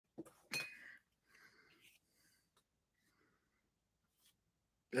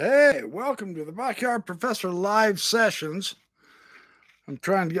Hey, welcome to the Backyard Professor live sessions. I'm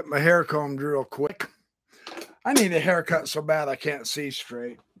trying to get my hair combed real quick. I need a haircut so bad I can't see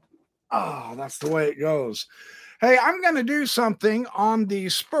straight. Oh, that's the way it goes. Hey, I'm going to do something on the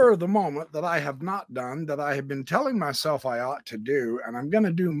spur of the moment that I have not done, that I have been telling myself I ought to do. And I'm going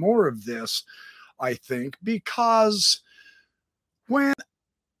to do more of this, I think, because when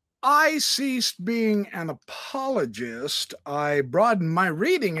I ceased being an apologist, I broadened my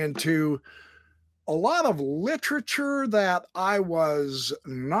reading into a lot of literature that I was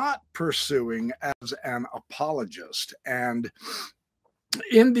not pursuing as an apologist. And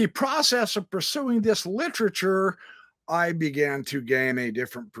in the process of pursuing this literature, I began to gain a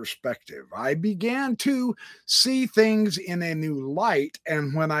different perspective. I began to see things in a new light.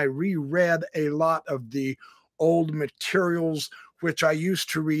 And when I reread a lot of the old materials, which I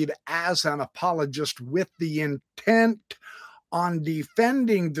used to read as an apologist with the intent on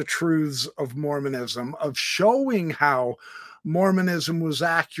defending the truths of Mormonism, of showing how Mormonism was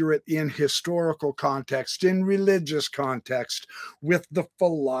accurate in historical context, in religious context, with the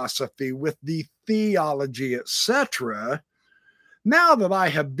philosophy, with the theology, etc. Now that I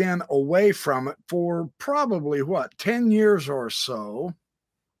have been away from it for probably 10 years or so,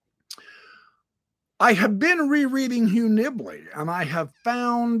 I have been rereading Hugh Nibley, and I have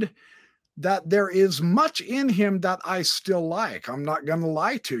found that there is much in him that I still like. I'm not going to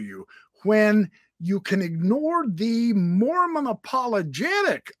lie to you. When you can ignore the Mormon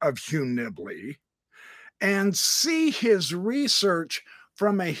apologetic of Hugh Nibley and see his research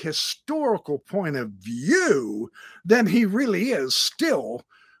from a historical point of view, then he really is still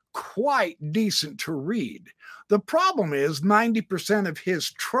quite decent to read. The problem is 90% of his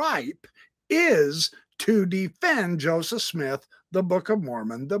tripe is to defend Joseph Smith, the Book of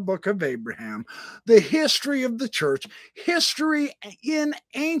Mormon, the Book of Abraham, the history of the church, history in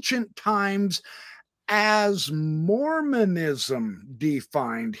ancient times as Mormonism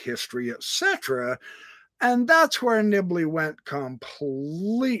defined history, etc. And that's where Nibley went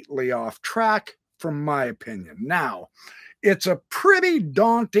completely off track, from my opinion. Now, it's a pretty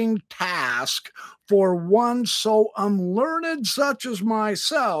daunting task for one so unlearned such as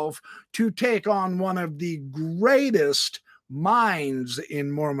myself to take on one of the greatest minds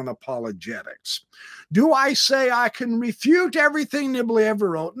in Mormon apologetics. Do I say I can refute everything Nibley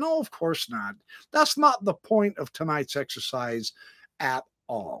ever wrote? No, of course not. That's not the point of tonight's exercise at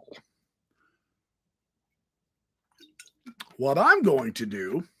all. What I'm going to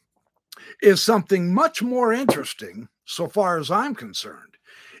do is something much more interesting so far as I'm concerned.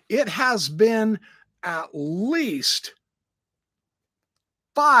 It has been at least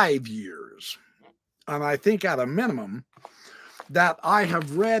 5 years, and I think at a minimum, that I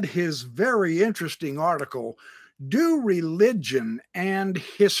have read his very interesting article, Do Religion and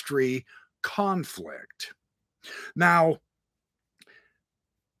History Conflict? Now,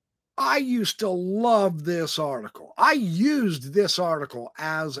 I used to love this article. I used this article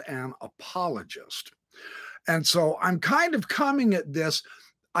as an apologist. And so I'm kind of coming at this.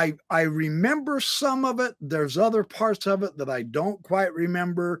 I remember some of it. There's other parts of it that I don't quite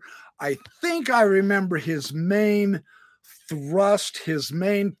remember. I think I remember his main thrust, his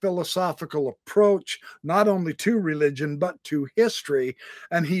main philosophical approach, not only to religion, but to history.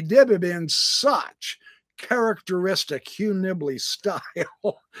 And he did it in such characteristic Hugh Nibley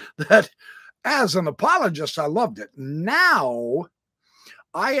style that as an apologist, I loved it. Now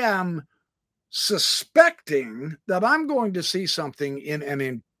I am suspecting that I'm going to see something in an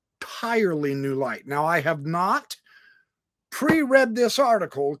entirely new light. Now, I have not pre-read this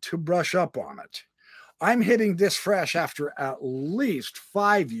article to brush up on it. I'm hitting this fresh after at least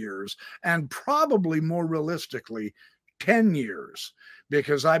 5 years, and probably more realistically, 10 years,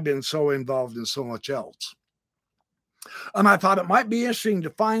 because I've been so involved in so much else. And I thought it might be interesting to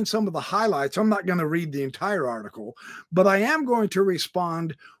find some of the highlights. I'm not going to read the entire article, but I am going to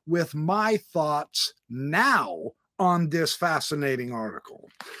respond with my thoughts now on this fascinating article.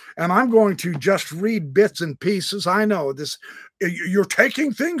 And I'm going to just read bits and pieces. I know this, you're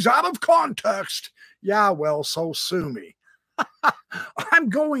taking things out of context. Yeah, well, so sue me. I'm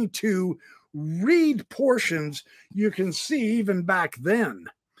going to read portions you can see even back then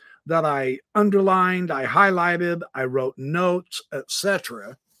that I underlined, I highlighted, I wrote notes,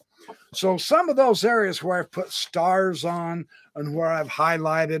 etc. So some of those areas where I've put stars on and where I've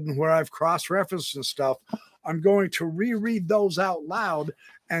highlighted and where I've cross-referenced and stuff, I'm going to reread those out loud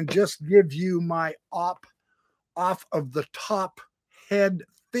and just give you my off of the top head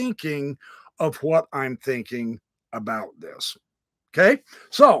thinking of what I'm thinking about this. Okay,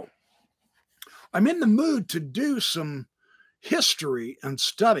 so I'm in the mood to do some history and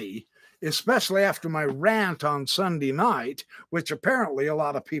study, especially after my rant on Sunday night, which apparently a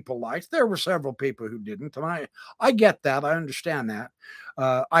lot of people liked. There were several people who didn't, and I get that. I understand that.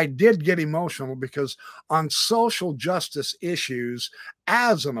 I did get emotional because on social justice issues,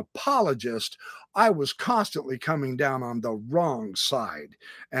 as an apologist, I was constantly coming down on the wrong side.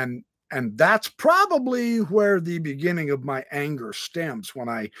 And that's probably where the beginning of my anger stems when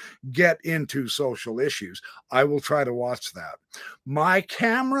I get into social issues. I will try to watch that. My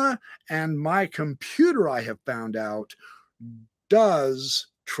camera and my computer, I have found out, does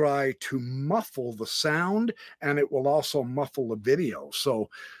try to muffle the sound, and it will also muffle the video. So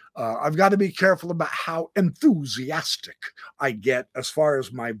I've got to be careful about how enthusiastic I get as far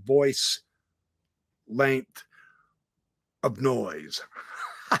as my voice length of noise.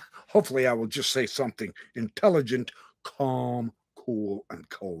 Hopefully, I will just say something intelligent, calm, cool, and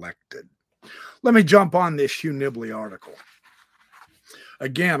collected. Let me jump on this Hugh Nibley article.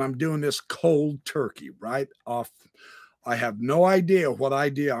 Again, I'm doing this cold turkey right off. I have no idea what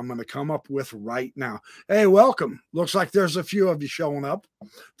idea I'm going to come up with right now. Hey, welcome. Looks like there's a few of you showing up.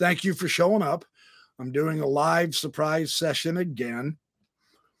 Thank you for showing up. I'm doing a live surprise session again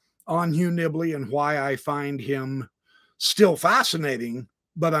on Hugh Nibley and why I find him still fascinating,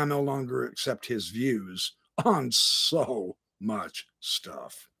 but I no longer accept his views on so much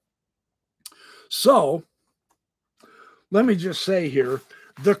stuff. So let me just say here,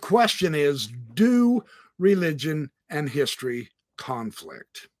 the question is, do religion and history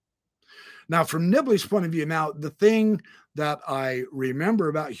conflict? Now, from Nibley's point of view, now the thing that I remember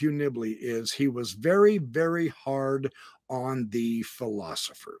about Hugh Nibley is he was very, very hard on the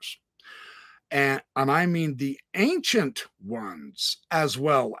philosophers. And I mean the ancient ones as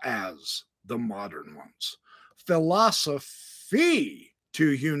well as the modern ones. Philosophy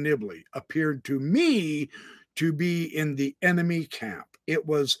to Hugh Nibley appeared to me to be in the enemy camp. It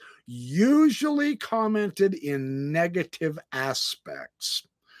was usually commented in negative aspects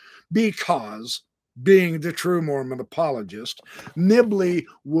because, being the true Mormon apologist, Nibley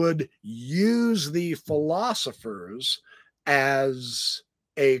would use the philosophers as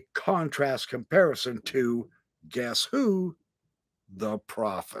a contrast comparison to, guess who? The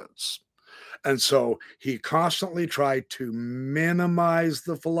prophets. And so he constantly tried to minimize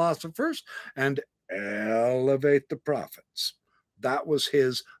the philosophers and elevate the prophets. That was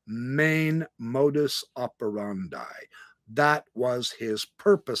his main modus operandi. That was his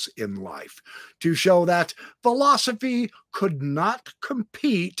purpose in life, to show that philosophy could not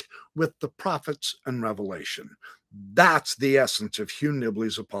compete with the prophets and revelation. That's the essence of Hugh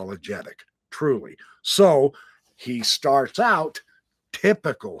Nibley's apologetic, truly. So he starts out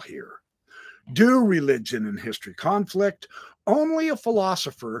typical here. Do religion and history conflict? Only a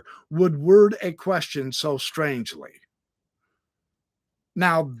philosopher would word a question so strangely.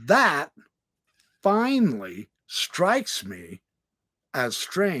 Now that finally strikes me as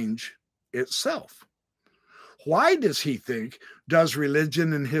strange itself. Why does he think, does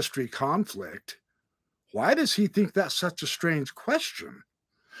religion and history conflict? Why does he think that's such a strange question?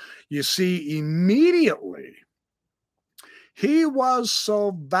 You see, immediately, he was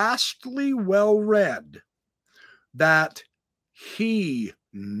so vastly well read that he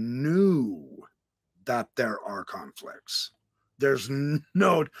knew that there are conflicts. There's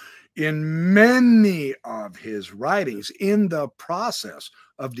no, in many of his writings, in the process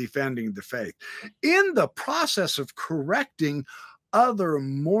of defending the faith, in the process of correcting other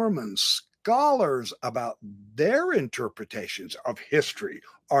Mormon scholars about their interpretations of history,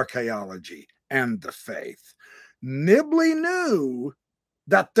 archaeology, and the faith, Nibley knew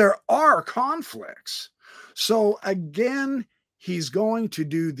that there are conflicts. So again, he's going to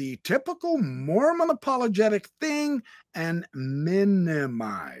do the typical Mormon apologetic thing and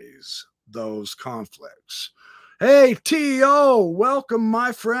minimize those conflicts. Hey, T.O., welcome,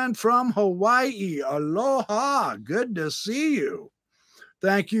 my friend from Hawaii. Aloha, good to see you.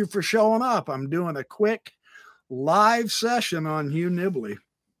 Thank you for showing up. I'm doing a quick live session on Hugh Nibley.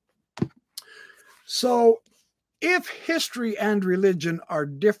 So, if history and religion are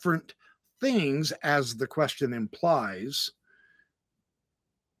different things, as the question implies,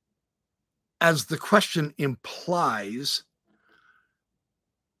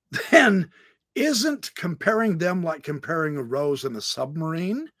 then isn't comparing them like comparing a rose and a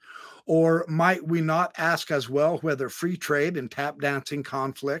submarine? Or might we not ask as well whether free trade and tap dancing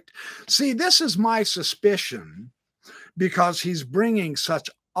conflict? See, this is my suspicion, because he's bringing such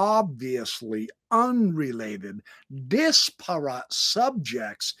obviously unrelated, disparate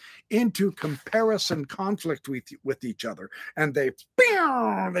subjects into comparison conflict with each other, and they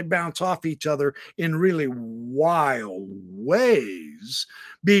bounce off each other in really wild ways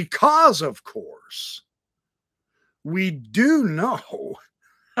because, of course, we do know,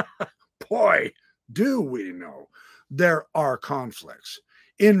 boy, do we know, there are conflicts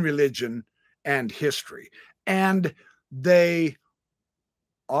in religion and history, and they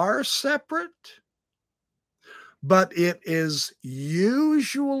are separate, but it is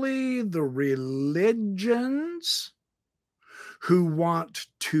usually the religions who want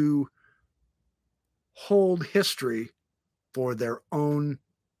to hold history for their own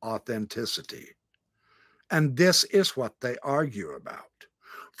authenticity. And this is what they argue about.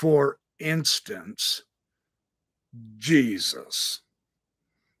 For instance, Jesus.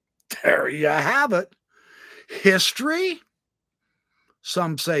 There you have it. History?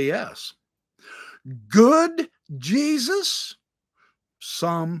 Some say yes. Good Jesus?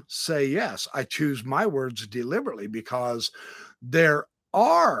 Some say yes. I choose my words deliberately because there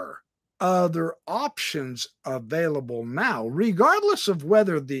are other options available now, regardless of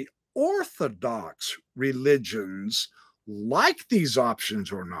whether the Orthodox religions like these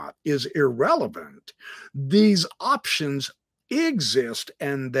options or not is irrelevant. These options exist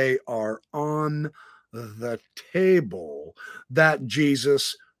and they are on the table that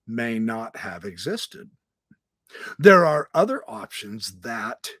Jesus may not have existed. There are other options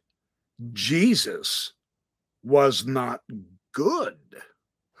that Jesus was not good.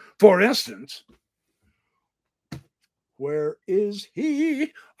 For instance, where is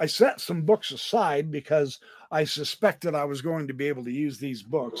he? I set some books aside because I suspected I was going to be able to use these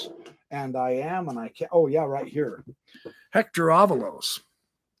books, and I am, and I can't. Oh, yeah, right here. Hector Avalos,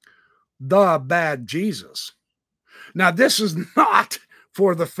 The Bad Jesus. Now, this is not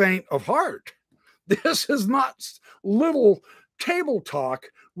for the faint of heart. This is not little table talk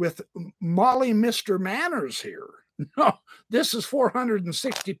with Molly Mr. Manners here. No, this is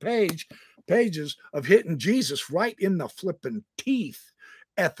 460 pages of hitting Jesus right in the flippin' teeth,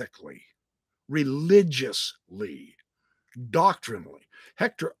 ethically, religiously, doctrinally.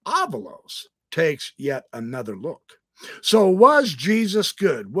 Hector Avalos takes yet another look. So was Jesus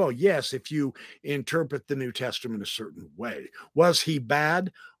good? Well, yes, if you interpret the New Testament a certain way. Was he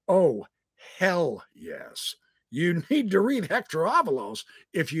bad? Oh, hell yes. You need to read Hector Avalos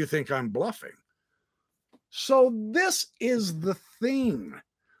if you think I'm bluffing. So this is the thing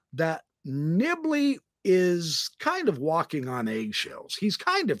that Nibley is kind of walking on eggshells. He's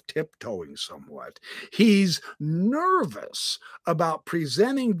kind of tiptoeing somewhat. He's nervous about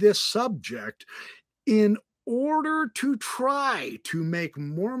presenting this subject in order to try to make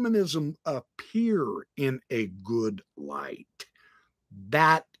Mormonism appear in a good light.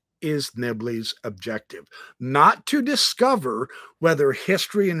 That is Nibley's objective, not to discover whether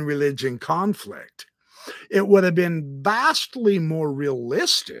history and religion conflict. It would have been vastly more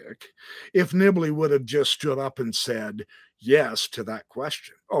realistic if Nibley would have just stood up and said yes to that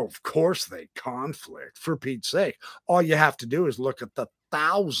question. Oh, of course they conflict, for Pete's sake. All you have to do is look at the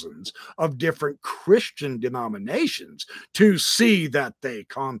thousands of different Christian denominations to see that they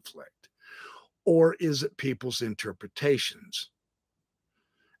conflict. Or is it people's interpretations?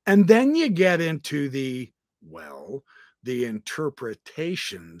 And then you get into the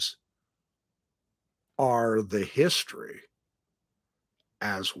interpretations are the history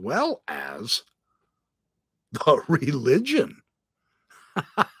as well as the religion.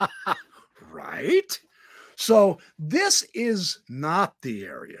 Right? So this is not the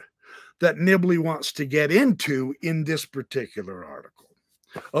area that Nibley wants to get into in this particular article,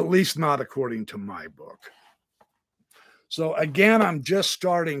 at least not according to my book. So again, I'm just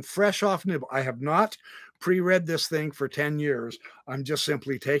starting fresh off Nibley. I have not pre-read this thing for 10 years. I'm just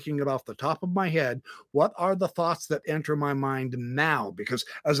simply taking it off the top of my head. What are the thoughts that enter my mind now? Because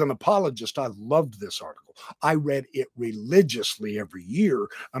as an apologist, I loved this article. I read it religiously every year,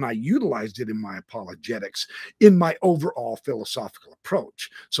 and I utilized it in my apologetics in my overall philosophical approach.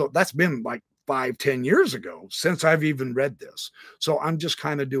 So that's been like 5-10 years ago since I've even read this. So I'm just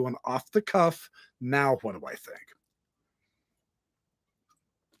kind of doing off the cuff. Now, what do I think?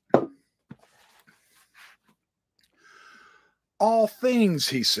 All things,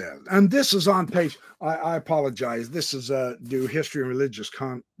 he said, and this is on page, I apologize, this is do history and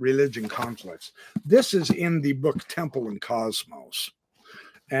religion conflicts. This is in the book Temple and Cosmos,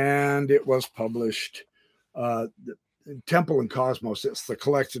 and it was published, Temple and Cosmos, it's the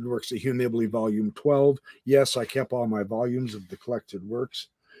collected works of Hugh Nibley, volume 12. Yes, I kept all my volumes of the collected works,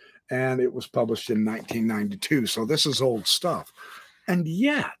 and it was published in 1992, so this is old stuff. And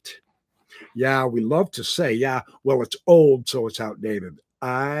yet, yeah, we love to say, yeah, well, it's old, so it's outdated.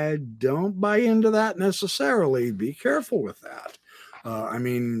 I don't buy into that necessarily. Be careful with that. I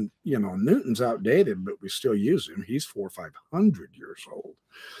mean, Newton's outdated, but we still use him. He's 400 or 500 years old.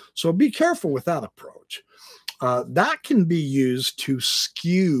 So be careful with that approach. That can be used to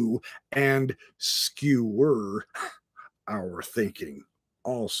skew and skewer our thinking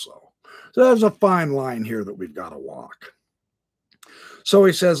also. So there's a fine line here that we've got to walk. So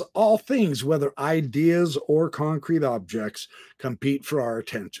he says, all things, whether ideas or concrete objects, compete for our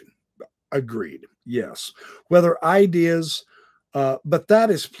attention. Agreed. Yes. Whether ideas, but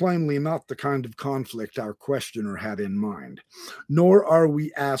that is plainly not the kind of conflict our questioner had in mind. Nor are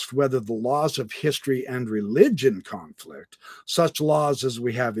we asked whether the laws of history and religion conflict, such laws as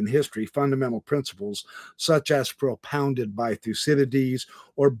we have in history, fundamental principles such as propounded by Thucydides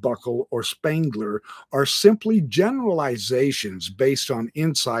or Buckle or Spengler, are simply generalizations based on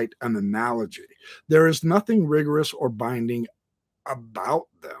insight and analogy. There is nothing rigorous or binding about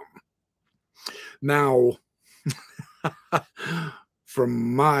them. Now,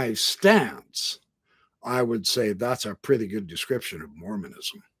 from my stance, I would say that's a pretty good description of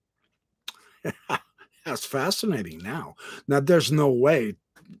Mormonism. That's fascinating now. Now, there's no way,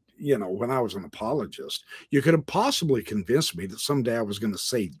 when I was an apologist, you could have possibly convinced me that someday I was going to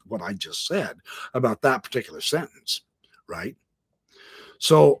say what I just said about that particular sentence, right?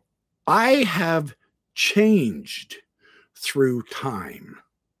 So I have changed through time.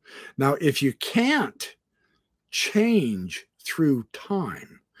 Now, if you can't change through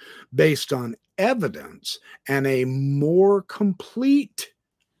time based on evidence and a more complete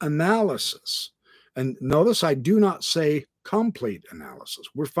analysis, and notice I do not say complete analysis.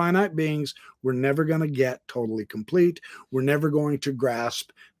 We're finite beings. We're never going to get totally complete. We're never going to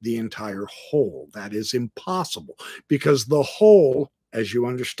grasp the entire whole. That is impossible because the whole, as you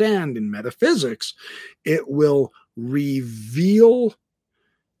understand in metaphysics, it will reveal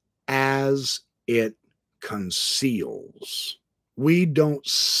as it conceals. We don't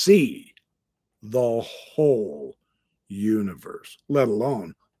see the whole universe, let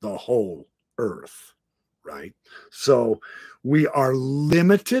alone the whole earth, right? So we are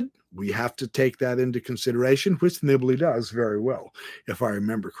limited. We have to take that into consideration, which Nibley does very well, if I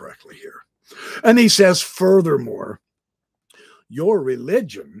remember correctly here. And he says, furthermore, your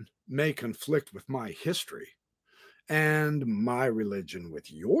religion may conflict with my history, and my religion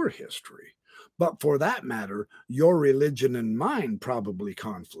with your history. But for that matter, your religion and mine probably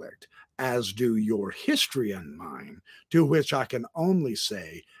conflict, as do your history and mine, to which I can only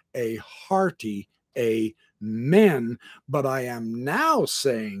say a hearty amen. But I am now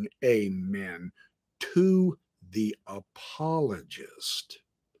saying amen to the apologist,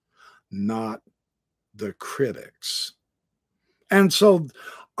 not the critics. And so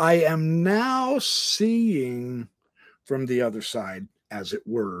I am now seeing from the other side, as it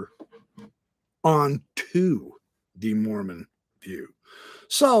were, onto the Mormon view.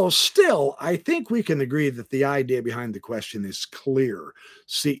 So still, I think we can agree that the idea behind the question is clear.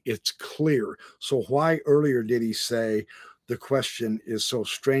 See, it's clear. So why earlier did he say the question is so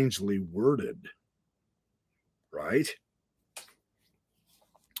strangely worded? Right?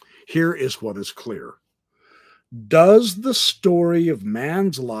 Here is what is clear. Does the story of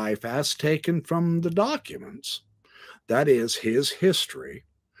man's life as taken from the documents, that is his history,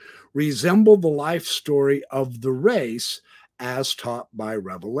 resemble the life story of the race as taught by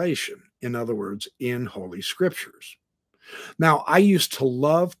revelation? In other words, in Holy Scriptures. Now, I used to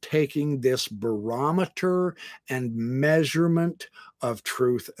love taking this barometer and measurement of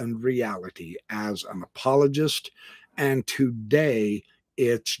truth and reality as an apologist, and today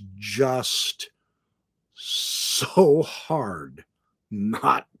it's just so hard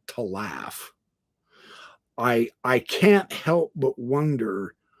not to laugh. I can't help but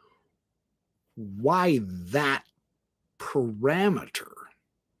wonder why that parameter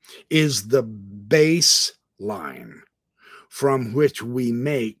is the baseline from which we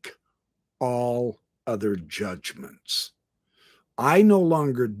make all other judgments. I no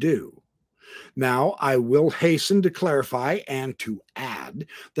longer do. Now, I will hasten to clarify and to add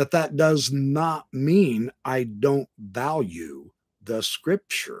that that does not mean I don't value the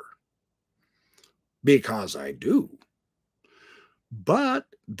Scripture, because I do. But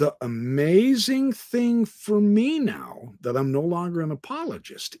the amazing thing for me now that I'm no longer an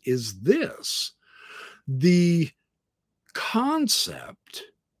apologist is this: the concept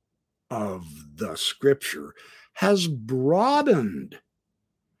of the Scripture has broadened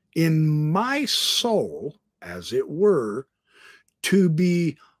in my soul, as it were, to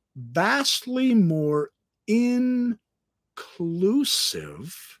be vastly more inclusive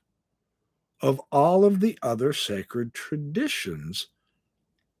inclusive of all of the other sacred traditions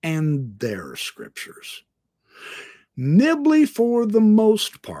and their scriptures. Nibley, for the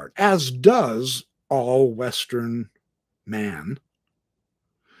most part, as does all Western man,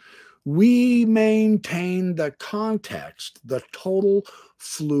 we maintain the context, the total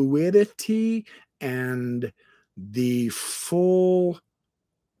fluidity, and the full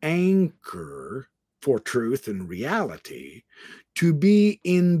anchor for truth and reality to be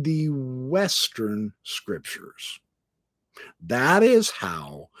in the Western scriptures. That is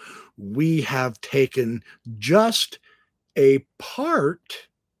how we have taken just a part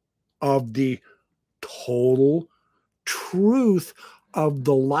of the total truth of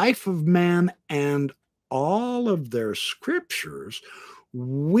the life of man and all of their scriptures.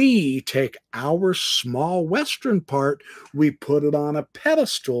 We take our small Western part, we put it on a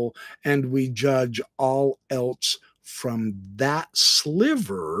pedestal, and we judge all else from that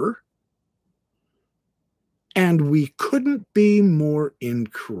sliver. And we couldn't be more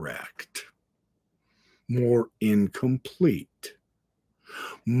incorrect, more incomplete,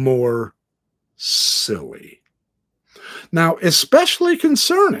 more silly. Now, especially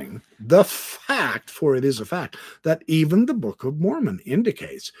concerning the fact, for it is a fact, that even the Book of Mormon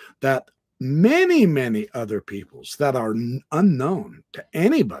indicates that many, many other peoples that are unknown to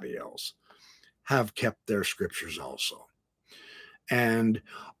anybody else have kept their scriptures also. And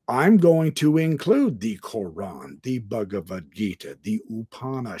I'm going to include the Quran, the Bhagavad Gita, the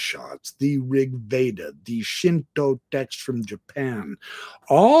Upanishads, the Rig Veda, the Shinto text from Japan,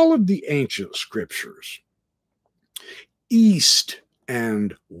 all of the ancient scriptures, East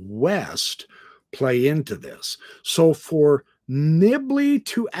and West, play into this. So for Nibley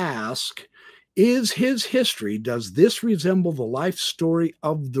to ask, is his history, does this resemble the life story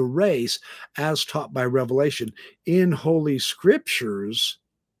of the race as taught by Revelation in Holy Scriptures?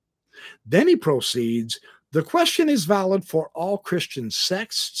 Then he proceeds, the question is valid for all Christian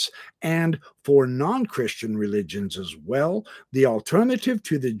sects and for non-Christian religions as well. The alternative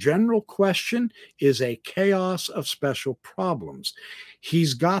to the general question is a chaos of special problems.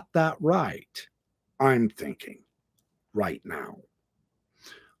 He's got that right, I'm thinking, right now.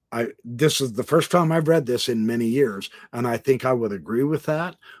 This is the first time I've read this in many years, and I think I would agree with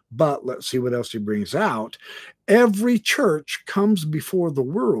that. But let's see what else he brings out. Every church comes before the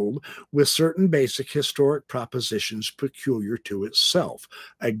world with certain basic historic propositions peculiar to itself.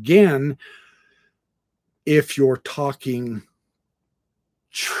 Again, if you're talking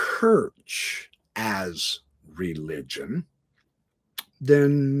church as religion,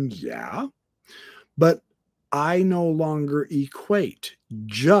 then yeah. But I no longer equate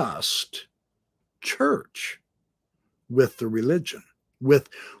just church with the religion, with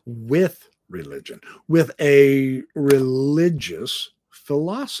religion, with a religious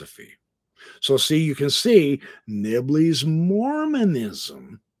philosophy. So see, you can see Nibley's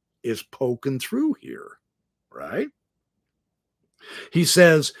Mormonism is poking through here, right? He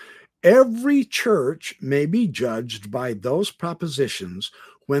says, every church may be judged by those propositions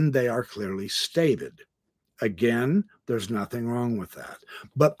when they are clearly stated. Again, there's nothing wrong with that.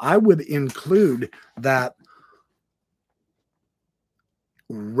 But I would include that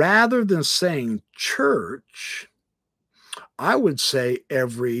rather than saying church, I would say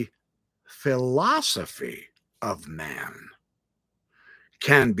every philosophy of man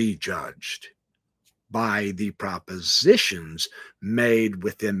can be judged by the propositions made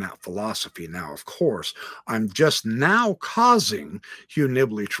within that philosophy. Now, of course, I'm just now causing Hugh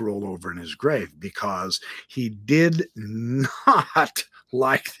Nibley to roll over in his grave because he did not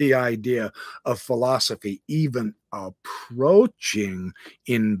like the idea of philosophy even approaching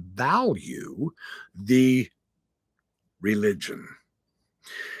in value the religion.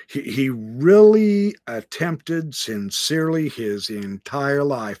 He really attempted sincerely his entire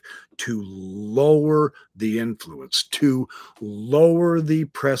life to lower the influence, to lower the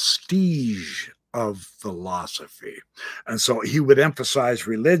prestige of philosophy. And so he would emphasize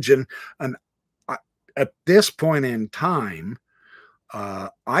religion. And at this point in time,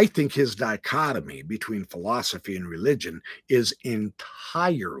 I think his dichotomy between philosophy and religion is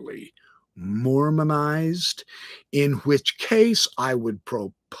entirely Mormonized, in which case I would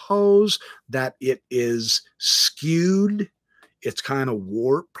propose that it is skewed, it's kind of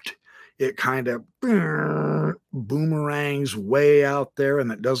warped, it kind of boomerangs way out there,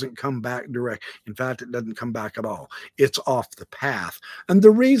 and it doesn't come back direct. In fact, it doesn't come back at all. It's off the path. And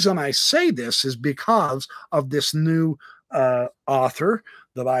the reason I say this is because of this new author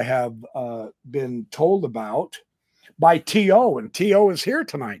that I have been told about by T.O. And T.O. is here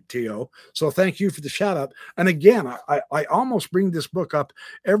tonight, T.O. So thank you for the shout out. And again, I almost bring this book up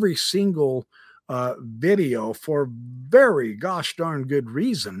every single video for very gosh darn good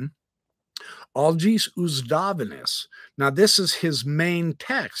reason. Algis Uzdavinis. Now, this is his main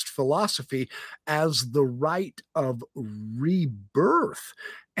text, philosophy as the right of rebirth.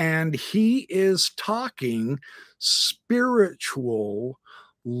 And he is talking spiritual,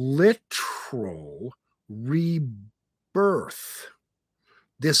 literal rebirth.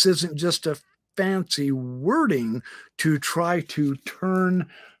 This isn't just a fancy wording to try to turn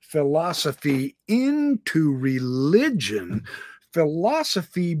philosophy into religion.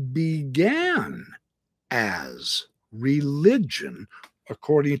 Philosophy began as religion,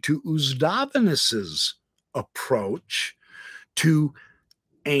 according to Uzdavinis's approach to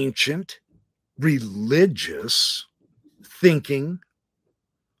ancient religious thinking,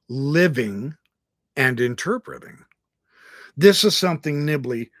 living, and interpreting. This is something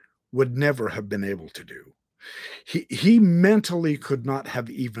Nibley would never have been able to do. He mentally could not have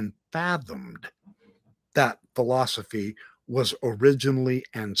even fathomed that philosophy was originally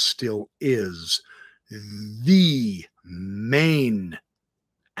and still is the main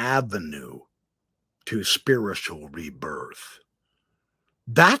avenue to spiritual rebirth.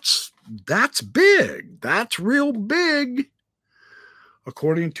 That's big. That's real big.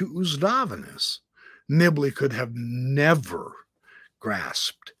 According to Uzdavinis, Nibley could have never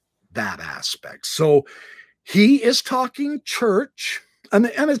grasped that aspect. So he is talking church, and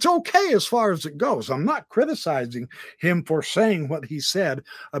it's okay as far as it goes. I'm not criticizing him for saying what he said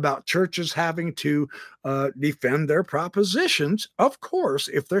about churches having to defend their propositions, of course,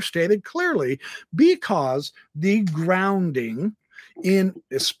 if they're stated clearly, because the grounding in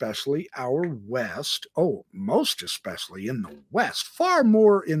especially our West, most especially in the West, far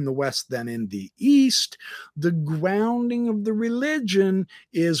more in the West than in the East, the grounding of the religion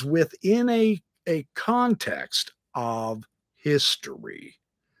is within a context of history.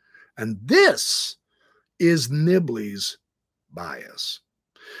 And this is Nibley's bias.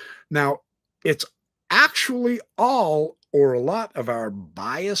 Now, it's actually all or a lot of our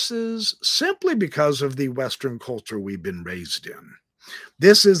biases simply because of the Western culture we've been raised in.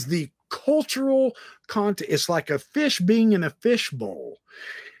 This is the cultural content. It's like a fish being in a fishbowl.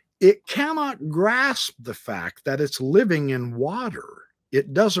 It cannot grasp the fact that it's living in water.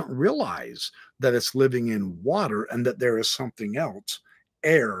 It doesn't realize that it's living in water and that there is something else,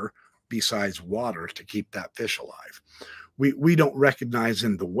 air, besides water to keep that fish alive. We don't recognize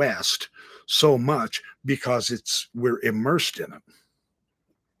in the West so much because we're immersed in it.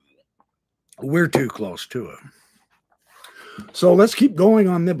 We're too close to it. So let's keep going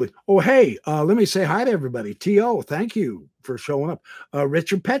on Nibley. Oh, hey, let me say hi to everybody. T.O., thank you for showing up.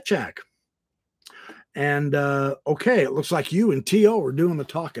 Richard Petchak. And okay, it looks like you and T.O. are doing the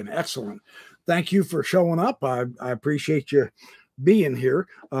talking. Excellent. Thank you for showing up. I appreciate you being here.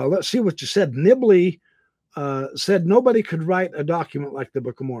 Let's see what you said. Nibley said nobody could write a document like the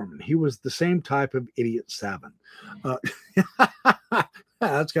Book of Mormon. He was the same type of idiot savant.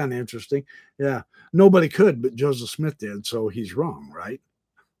 That's kind of interesting. Yeah, nobody could, but Joseph Smith did, so he's wrong, right?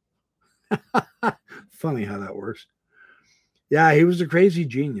 Funny how that works. Yeah, he was a crazy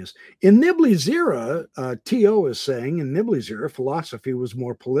genius. In Nibley's era, T.O. is saying, in Nibley's era, philosophy was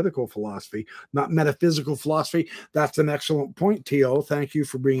more political philosophy, not metaphysical philosophy. That's an excellent point, T.O. Thank you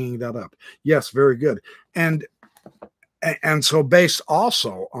for bringing that up. Yes, very good. And so based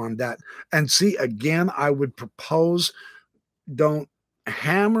also on that, and see, again, I would propose, don't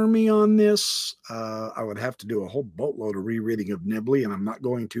hammer me on this. I would have to do a whole boatload of rereading of Nibley, and I'm not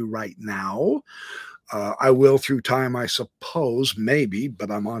going to right now. I will through time, I suppose, maybe, but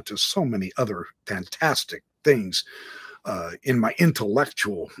I'm on to so many other fantastic things in my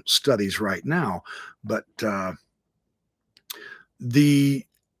intellectual studies right now. But the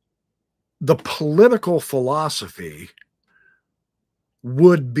political philosophy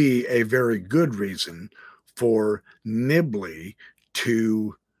would be a very good reason for Nibley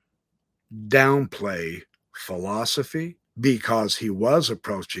to downplay philosophy, because he was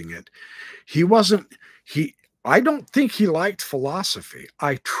approaching it. I don't think he liked philosophy.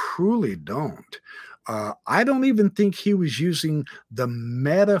 I truly don't. I don't even think he was using the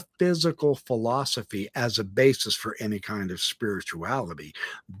metaphysical philosophy as a basis for any kind of spirituality.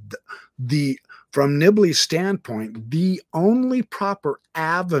 From Nibley's standpoint, the only proper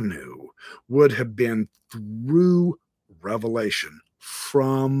avenue would have been through revelation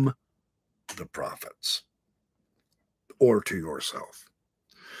from the prophets or to yourself.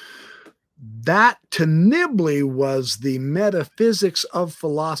 That to Nibley was the metaphysics of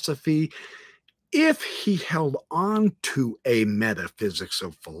philosophy if he held on to a metaphysics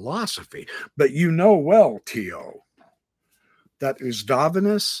of philosophy. But you know well, T.O., that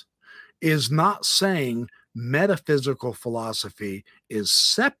Gustavinus is not saying metaphysical philosophy is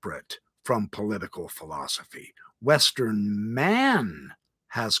separate from political philosophy. Western man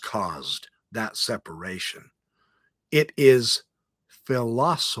has caused that separation. It is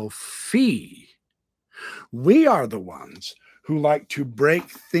philosophy. We are the ones who like to break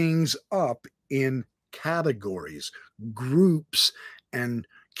things up in categories, groups, and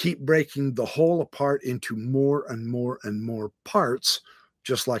keep breaking the whole apart into more and more and more parts,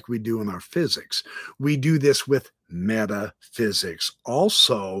 just like we do in our physics. We do this with metaphysics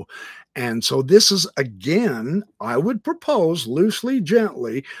also. And so this is, again, I would propose loosely,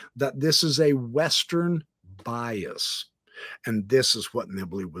 gently, that this is a Western bias. And this is what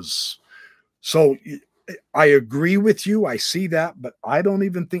Nibley was. So I agree with you. I see that, but I don't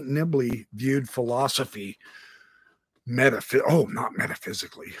even think Nibley viewed philosophy not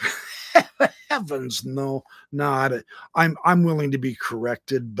metaphysically. Heavens, no. I'm willing to be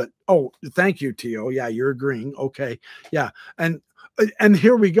corrected, but thank you, Tio. Yeah, you're agreeing. Okay, yeah, and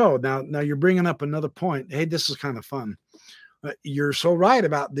here we go. Now you're bringing up another point. Hey, this is kind of fun. You're so right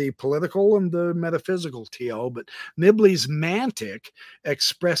about the political and the metaphysical, T.O., but Nibley's Mantic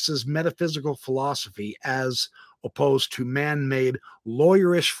expresses metaphysical philosophy as opposed to man-made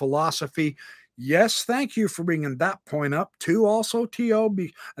lawyerish philosophy. Yes, thank you for bringing that point up too also, T.O.,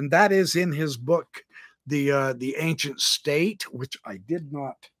 and that is in his book, The Ancient State, which I did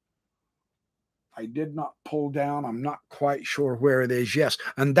not pull down. I'm not quite sure where it is. Yes.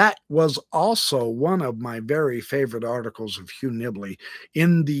 And that was also one of my very favorite articles of Hugh Nibley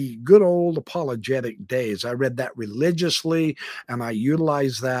in the good old apologetic days. I read that religiously and I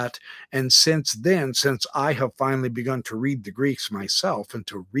utilized that. And since then, since I have finally begun to read the Greeks myself and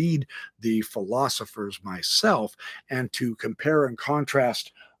to read the philosophers myself and to compare and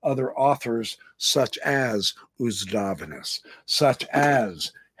contrast other authors such as Gustavinus, such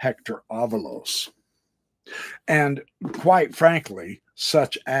as Hector Avalos, and quite frankly,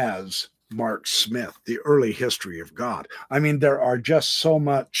 such as Mark Smith, The Early History of God. I mean, there are just so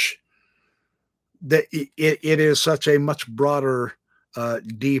much that it is such a much broader,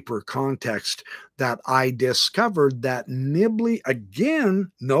 deeper context that I discovered that Nibley,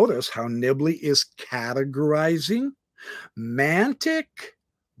 again, notice how Nibley is categorizing mantic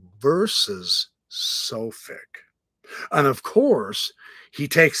versus sophic. And of course, he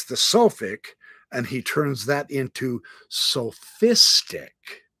takes the sophic and he turns that into sophistic,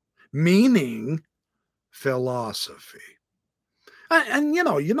 meaning philosophy. And you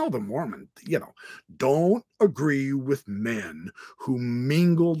know the Mormon, don't agree with men who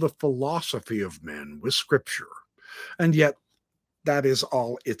mingle the philosophy of men with scripture. And yet that is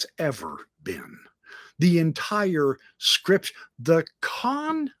all it's ever been. The entire scripture, the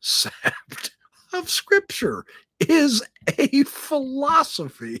concept of scripture is a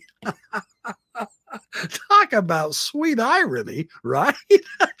philosophy. Talk about sweet irony, right?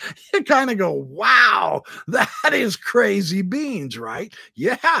 You kind of go, wow, that is crazy beans, right?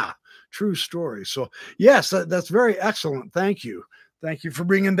 Yeah, true story. So, yes, that's very excellent. Thank you. Thank you for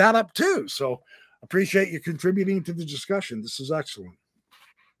bringing that up too. So, appreciate you contributing to the discussion. This is excellent.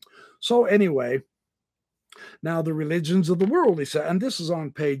 So, anyway, now the religions of the world, he said, and this is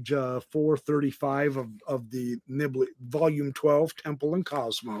on page 435 of the Nibley, volume 12, Temple and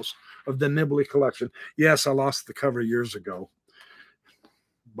Cosmos of the Nibley collection. Yes, I lost the cover years ago.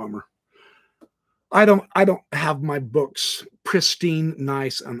 Bummer. I don't have my books pristine,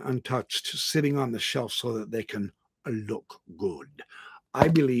 nice, and untouched sitting on the shelf so that they can look good. I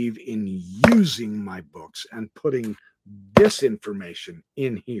believe in using my books and putting this information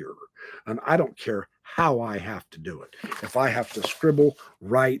in here. And I don't care how I have to do it. If I have to scribble,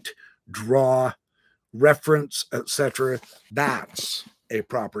 write, draw, reference, etc., that's a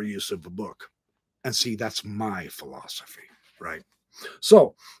proper use of a book. And see, that's my philosophy, right?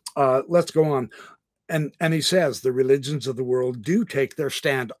 So let's go on. And he says the religions of the world do take their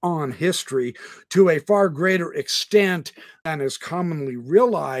stand on history to a far greater extent than is commonly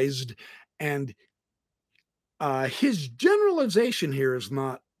realized. And his generalization here is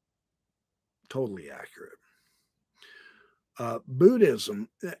not totally accurate. Buddhism,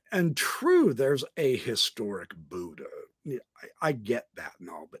 and true, there's a historic Buddha. I get that and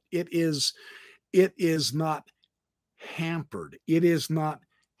all, but it is not hampered. It is not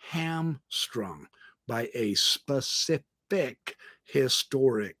hamstrung by a specific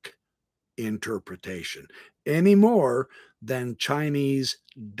historic interpretation any more than Chinese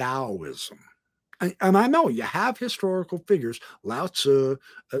Taoism. And I know you have historical figures, Lao Tzu,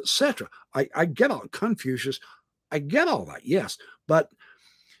 etc. I get all Confucius. I get all that, yes. But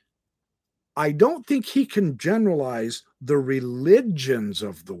I don't think he can generalize the religions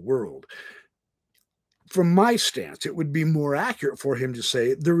of the world. From my stance, it would be more accurate for him to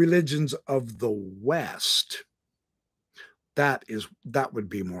say the religions of the West. That would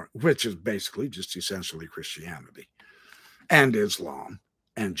be more, which is basically just essentially Christianity and Islam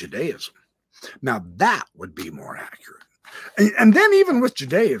and Judaism. Now that would be more accurate. And then even with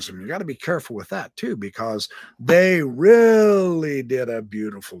Judaism, you got to be careful with that too, because they really did a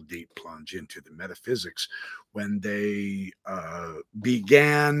beautiful deep plunge into the metaphysics when they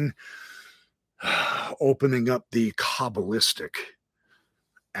began opening up the Kabbalistic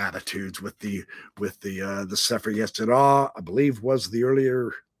attitudes with the Sefer Yetzirah, I believe was the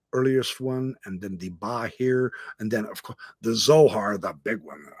earliest one, and then the Bahir, and then of course the Zohar, the big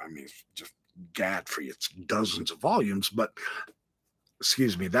one. I mean, it's just Godfrey, it's dozens of volumes, but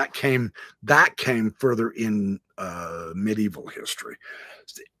excuse me, that came further in medieval history.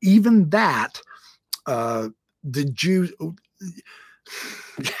 Even that, the Jews.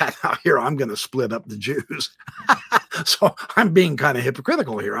 Yeah, now here I'm going to split up the Jews. So I'm being kind of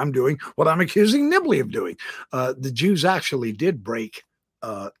hypocritical here. I'm doing what I'm accusing Nibley of doing. The Jews actually did break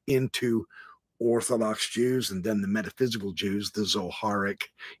into Orthodox Jews and then the metaphysical Jews, the Zoharic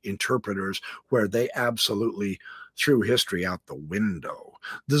interpreters, where they absolutely threw history out the window.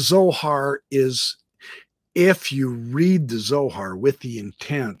 The Zohar is, if you read the Zohar with the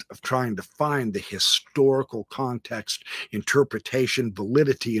intent of trying to find the historical context, interpretation,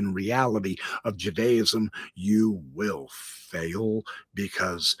 validity, and reality of Judaism, you will fail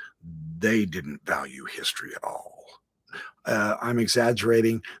because they didn't value history at all. I'm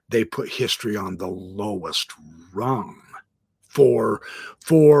exaggerating. They put history on the lowest rung for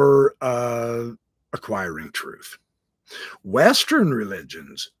acquiring truth. Western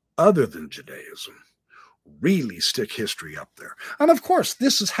religions, other than Judaism, really stick history up there. And of course,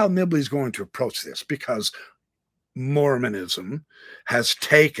 this is how Nibley's going to approach this, because Mormonism has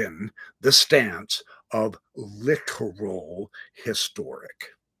taken the stance of literal historic,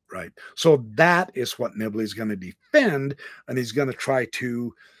 right? So that is what Nibley's going to defend, and he's going to try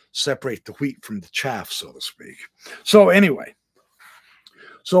to separate the wheat from the chaff, so to speak. So anyway,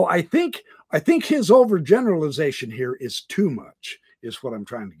 so I think his overgeneralization here is too much, is what I'm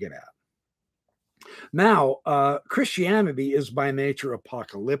trying to get at. Now, Christianity is by nature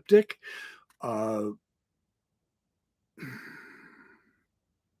apocalyptic.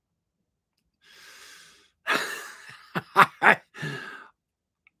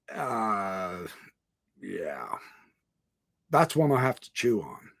 Yeah, that's one I have to chew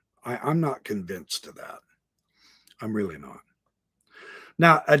on. I'm not convinced of that. I'm really not.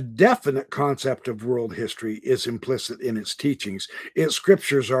 Now, a definite concept of world history is implicit in its teachings. Its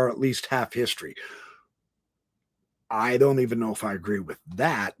scriptures are at least half history. I don't even know if I agree with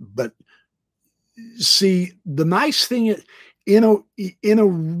that, but see, the nice thing is, in a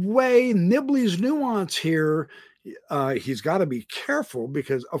way, Nibley's nuance here, he's got to be careful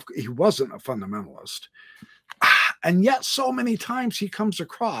because he wasn't a fundamentalist. And yet so many times he comes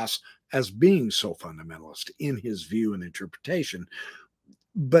across as being so fundamentalist in his view and interpretation.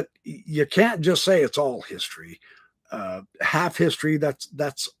 But you can't just say it's all history. Half history,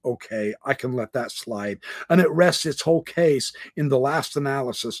 that's okay. I can let that slide. And it rests its whole case in the last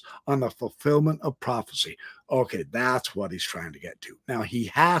analysis on the fulfillment of prophecy. Okay, that's what he's trying to get to. Now, he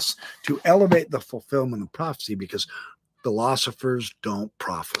has to elevate the fulfillment of prophecy because philosophers don't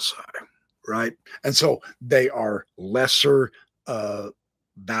prophesy, right? And so they are lesser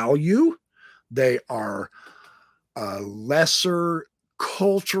value. They are lesser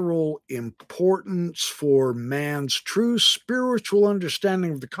cultural importance for man's true spiritual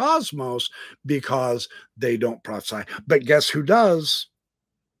understanding of the cosmos because they don't prophesy. But guess who does?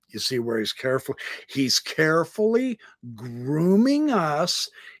 You see where he's careful? He's carefully grooming us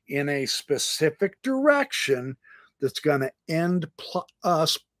in a specific direction that's going to end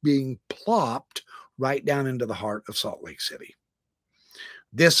us being plopped right down into the heart of Salt Lake City.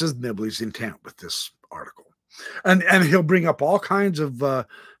 This is Nibley's intent with this article. And he'll bring up all kinds of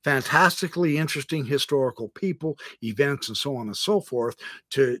fantastically interesting historical people, events, and so on and so forth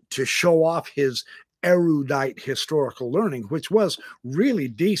to show off his erudite historical learning, which was really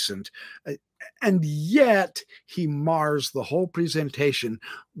decent. And yet he mars the whole presentation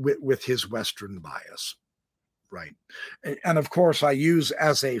with his Western bias, right? And of course, I use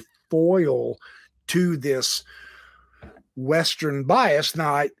as a foil to this Western bias.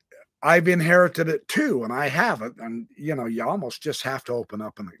 Now, I've inherited it too, and I haven't. And, you know, you almost just have to open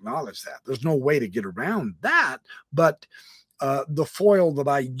up and acknowledge that. There's no way to get around that. But the foil that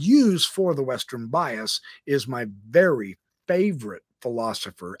I use for the Western bias is my very favorite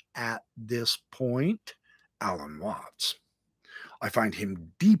philosopher at this point, Alan Watts. I find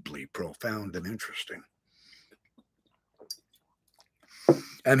him deeply profound and interesting.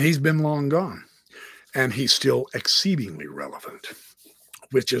 And he's been long gone. And he's still exceedingly relevant,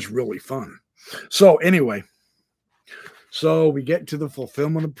 which is really fun. So anyway, so we get to the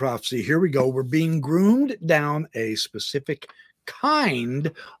fulfillment of prophecy. Here we go. We're being groomed down a specific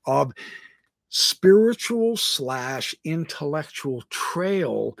kind of spiritual / intellectual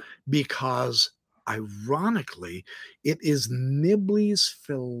trail because, ironically, it is Nibley's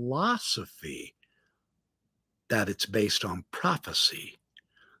philosophy that it's based on prophecy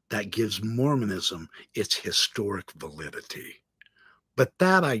that gives Mormonism its historic validity. But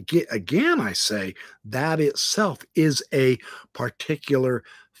that I say, that itself is a particular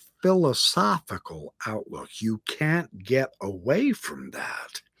philosophical outlook. You can't get away from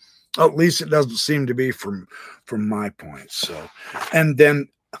that. At least it doesn't seem to be from my point. So, and then,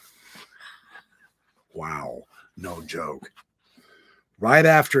 wow, no joke. Right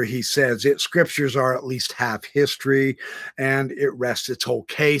after he says its scriptures are at least half history, and it rests its whole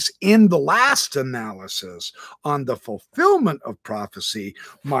case in the last analysis on the fulfillment of prophecy,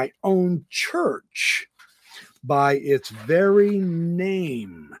 my own church, by its very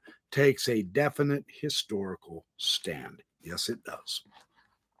name, takes a definite historical stand. Yes, it does.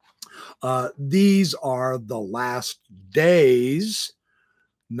 These are the last days,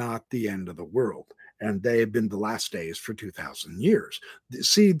 not the end of the world. And they have been the last days for 2,000 years.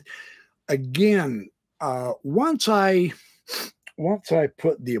 See, again, once I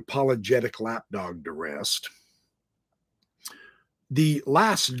put the apologetic lapdog to rest, the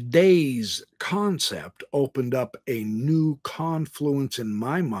last days concept opened up a new confluence in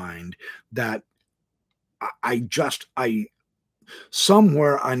my mind that I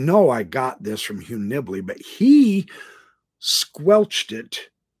somewhere, I know I got this from Hugh Nibley, but he squelched it.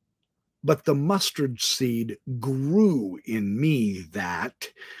 But the mustard seed grew in me that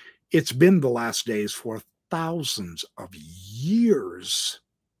it's been the last days for thousands of years.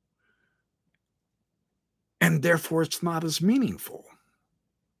 And therefore, it's not as meaningful.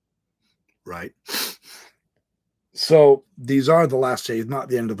 Right? So these are the last days, not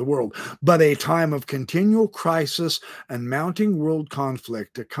the end of the world, but a time of continual crisis and mounting world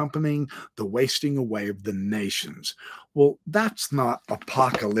conflict accompanying the wasting away of the nations. Well, that's not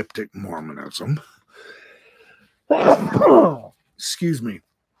apocalyptic Mormonism. Excuse me.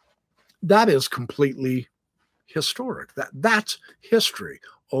 That is completely historic. That's history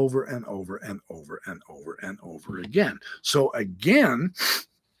over and over and over and over and over again. So again,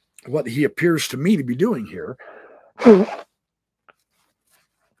 what he appears to me to be doing here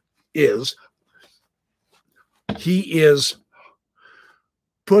is he is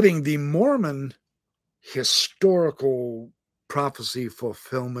putting the Mormon historical prophecy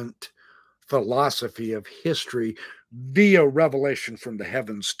fulfillment philosophy of history via revelation from the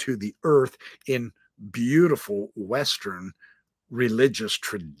heavens to the earth in beautiful Western religious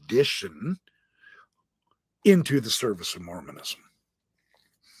tradition into the service of Mormonism.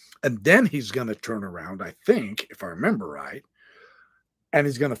 And then he's going to turn around, I think, if I remember right, and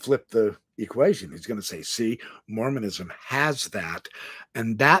he's going to flip the equation. He's going to say, see, Mormonism has that,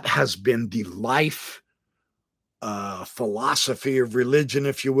 and that has been the life philosophy of religion,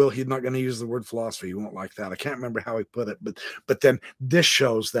 if you will. He's not going to use the word philosophy. He won't like that. I can't remember how he put it, but then this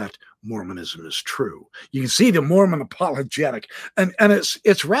shows that Mormonism is true. You can see the Mormon apologetic, and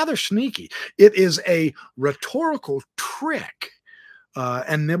it's rather sneaky. It is a rhetorical trick.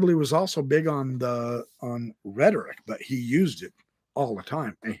 And Nibley was also big on rhetoric, but he used it all the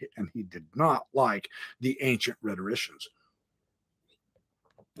time, and he did not like the ancient rhetoricians.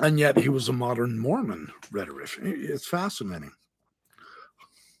 And yet he was a modern Mormon rhetorician. It's fascinating.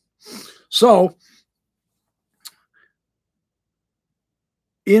 So,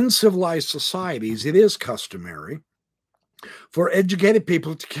 in civilized societies, it is customary for educated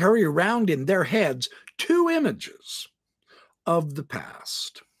people to carry around in their heads two images of the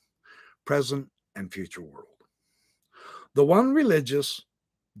past, present, and future world. The one religious,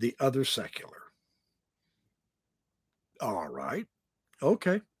 the other secular. All right.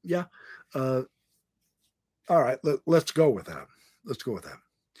 Okay. Yeah. All right. Let's go with that. Let's go with that.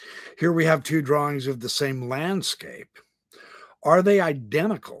 Here we have two drawings of the same landscape. Are they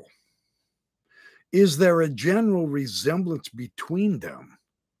identical? Is there a general resemblance between them?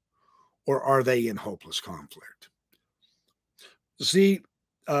 Or are they in hopeless conflict? See,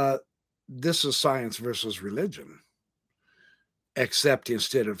 this is science versus religion, except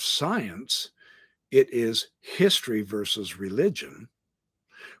instead of science, it is history versus religion,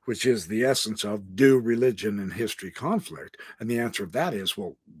 which is the essence of, do religion and history conflict? And the answer of that is,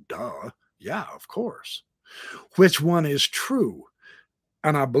 well, duh, yeah, of course. Which one is true?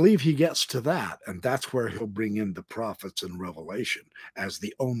 And I believe he gets to that, and that's where he'll bring in the prophets and Revelation as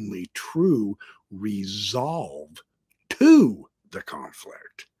the only true resolve to the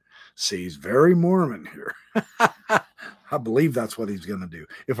conflict. See, he's very Mormon here. I believe that's what he's going to do.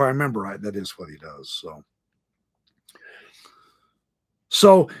 If I remember right, that is what he does.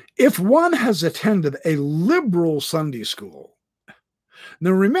 So if one has attended a liberal Sunday school,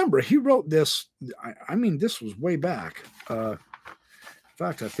 now remember, he wrote this, I mean, this was way back. In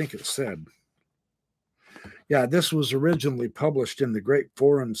fact, I think it said, yeah, this was originally published in the Great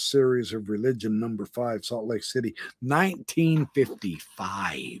Forum Series of Religion, number 5, Salt Lake City,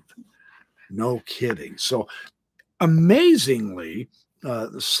 1955. No kidding. So amazingly,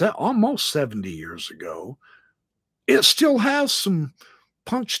 almost 70 years ago, it still has some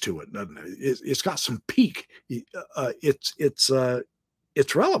punch to it, doesn't it? It's got some peak. It's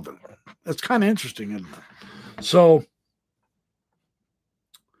relevant. That's kind of interesting, isn't it? So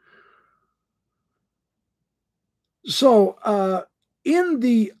in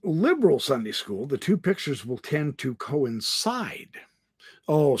the liberal Sunday school, the two pictures will tend to coincide.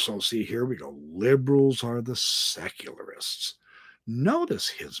 Oh, so see, here we go. Liberals are the secularists. Notice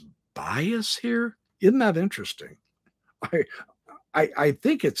his bias here. Isn't that interesting? I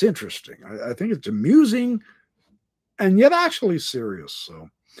think it's interesting. I think it's amusing and yet actually serious. So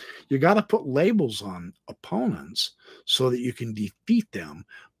you got to put labels on opponents so that you can defeat them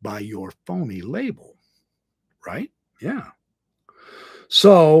by your phony label. Right? Yeah.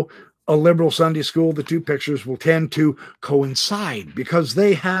 So a liberal Sunday school, the two pictures will tend to coincide because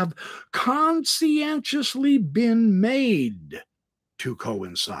they have conscientiously been made to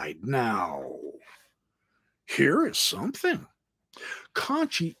coincide. Now, here is something.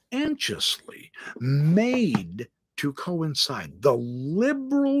 Conscientiously made to coincide. The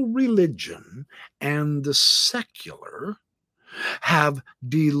liberal religion and the secular have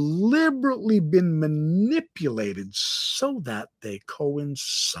deliberately been manipulated so that they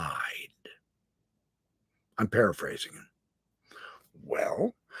coincide. I'm paraphrasing.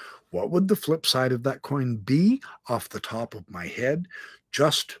 Well, what would the flip side of that coin be? Off the top of my head,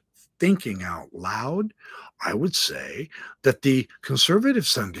 just thinking out loud, I would say that the conservative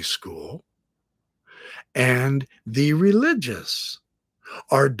Sunday school and the religious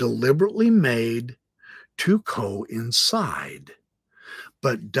are deliberately made to coincide.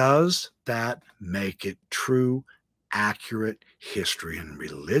 But does that make it true, accurate history and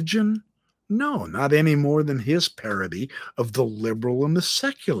religion? No, not any more than his parody of the liberal and the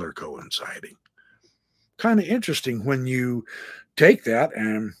secular coinciding. Kind of interesting when you take that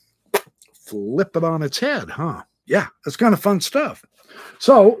and flip it on its head, huh? Yeah, that's kind of fun stuff.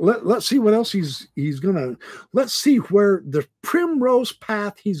 So let's see what else he's gonna. Let's see where the primrose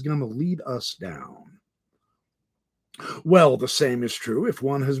path he's gonna lead us down. Well, the same is true if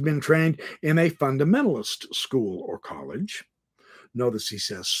one has been trained in a fundamentalist school or college. Notice he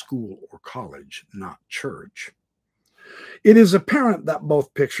says school or college, not church. It is apparent that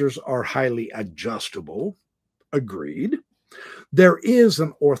both pictures are highly adjustable. Agreed. There is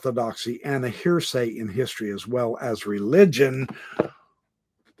an orthodoxy and a hearsay in history as well as religion.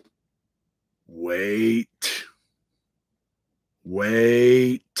 Wait.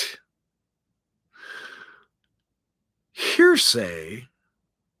 Hearsay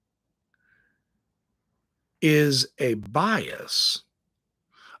is a bias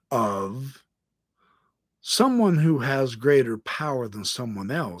of someone who has greater power than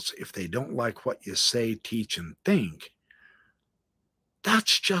someone else. If they don't like what you say, teach, and think,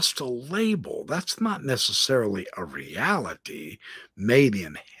 that's just a label. That's not necessarily a reality made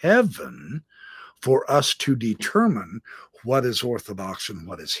in heaven for us to determine what is orthodox and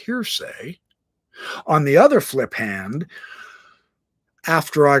what is hearsay. On the other flip hand,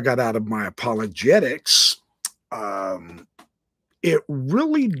 after I got out of my apologetics, it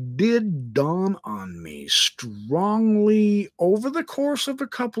really did dawn on me strongly over the course of a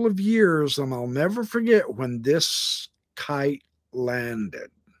couple of years, and I'll never forget when this kite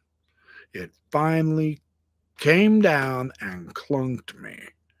landed. It finally came down and clunked me,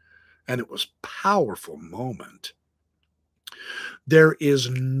 and it was a powerful moment. There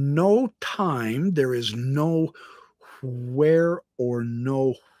is no time, there is no where or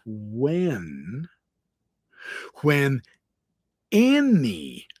no when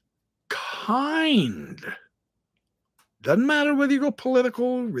any kind Doesn't matter whether you go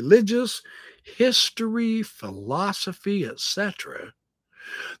political, religious, history, philosophy, etc.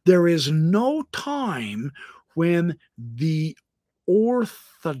 There is no time when the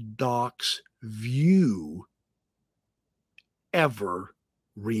orthodox view ever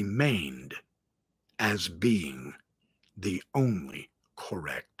remained as being the only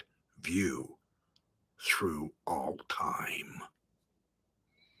correct view through all time.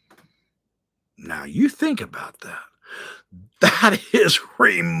 Now you think about that. That is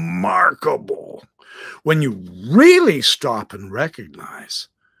remarkable when you really stop and recognize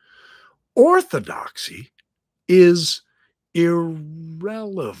orthodoxy is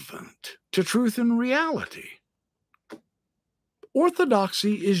irrelevant to truth and reality.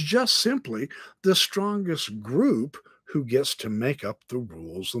 Orthodoxy is just simply the strongest group who gets to make up the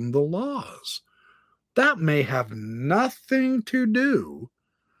rules and the laws. That may have nothing to do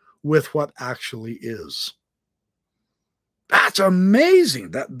with what actually is. That's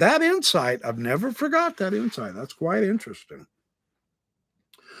amazing. That insight, I've never forgot that insight. That's quite interesting.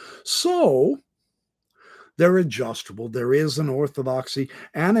 So, they're adjustable. There is an orthodoxy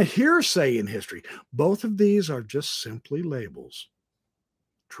and a hearsay in history. Both of these are just simply labels,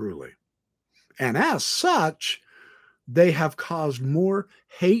 truly. And as such, they have caused more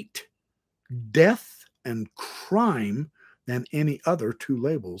hate, death, and crime than any other two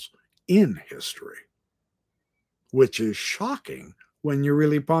labels in history, which is shocking when you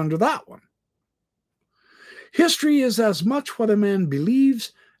really ponder that one. History is as much what a man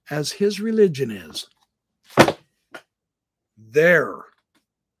believes as his religion is. There.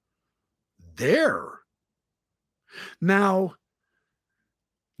 Now,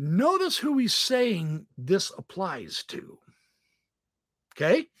 notice who he's saying this applies to.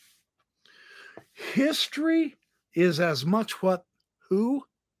 Okay? History is as much what who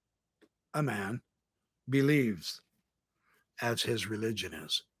a man believes as his religion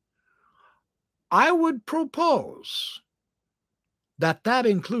is. I would propose that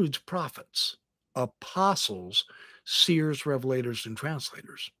includes prophets, apostles, seers, revelators, and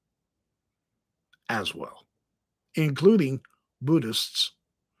translators as well, including Buddhists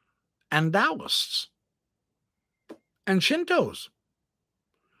and Taoists and Shintos.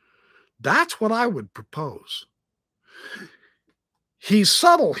 That's what I would propose. He's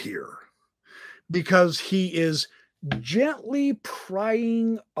subtle here because he is gently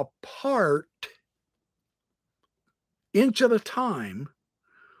prying apart, inch at a time,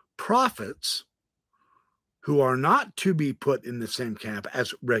 prophets who are not to be put in the same camp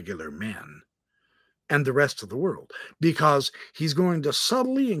as regular men and the rest of the world, because he's going to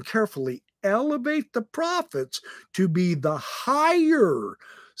subtly and carefully elevate the prophets to be the higher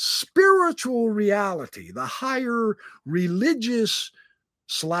spiritual reality, the higher religious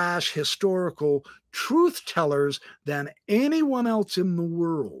 / historical truth tellers than anyone else in the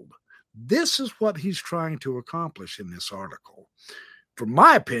world. This is what he's trying to accomplish in this article. From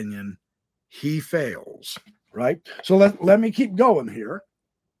my opinion, he fails, right? So let me keep going here.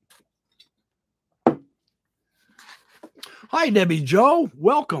 Hi, Debbie Joe.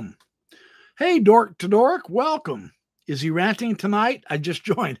 Welcome. Hey, Dork to Dork. Welcome. Is he ranting tonight? I just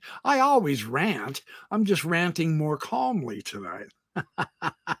joined. I always rant. I'm just ranting more calmly tonight.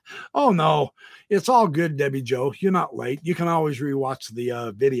 Oh, no. It's all good, Debbie Joe. You're not late. You can always rewatch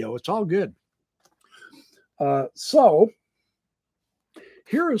the video. It's all good. So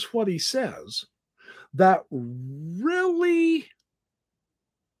here is what he says that really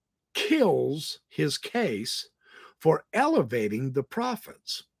kills his case for elevating the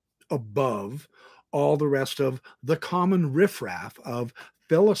prophets above all the rest of the common riffraff of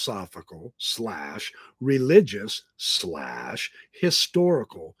philosophical / religious /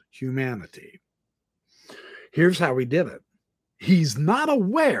 historical humanity. Here's how he did it. He's not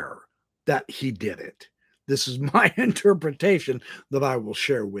aware that he did it. This is my interpretation that I will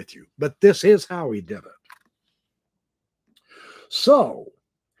share with you, but this is how he did it. So,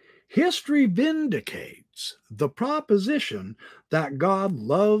 history vindicates the proposition that God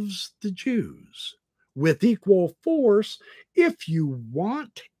loves the Jews with equal force if you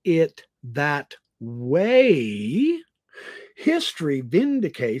want it that way. History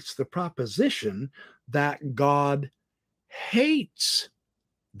vindicates the proposition that God hates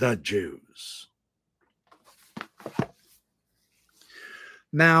the Jews.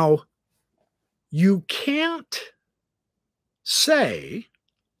 Now, you can't say,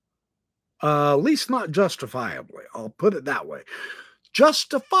 at least not justifiably, I'll put it that way.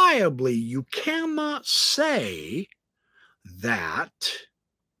 Justifiably, you cannot say that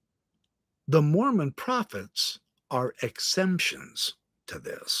the Mormon prophets are exemptions to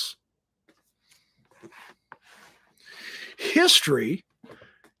this. History,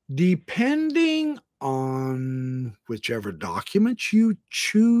 depending on whichever documents you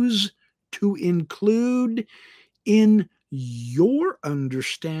choose to include in your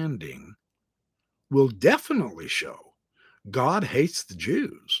understanding, will definitely show God hates the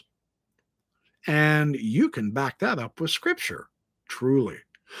Jews. And you can back that up with scripture, truly.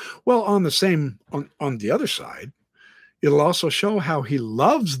 Well, on the other side, it'll also show how he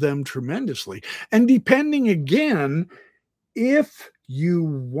loves them tremendously. And depending again, if you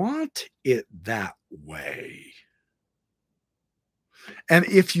want it that way, and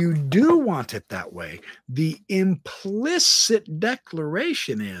if you do want it that way, the implicit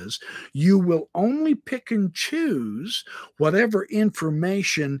declaration is you will only pick and choose whatever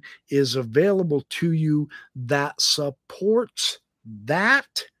information is available to you that supports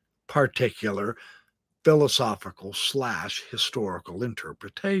that particular philosophical/historical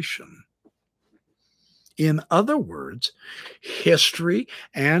interpretation. In other words, history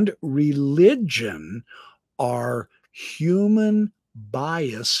and religion are human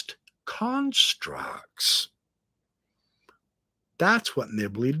biased constructs. That's what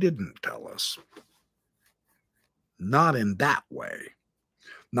Nibley didn't tell us. Not in that way.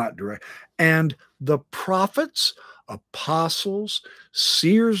 Not direct. And the prophets, apostles,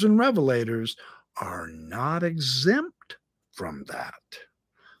 seers, and revelators are not exempt from that.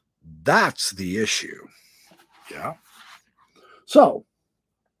 That's the issue. Yeah. So,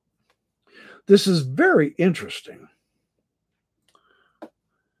 this is very interesting.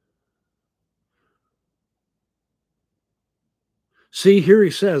 See, here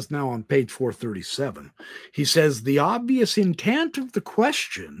he says now on page 437, he says, the obvious intent of the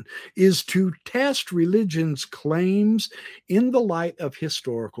question is to test religion's claims in the light of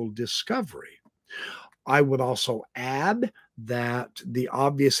historical discovery. I would also add that the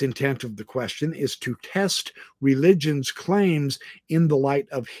obvious intent of the question is to test religion's claims in the light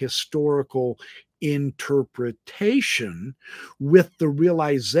of historical interpretation, with the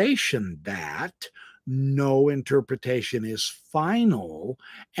realization that no interpretation is final,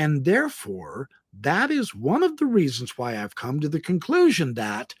 and therefore that is one of the reasons why I've come to the conclusion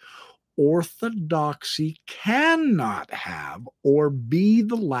that orthodoxy cannot have or be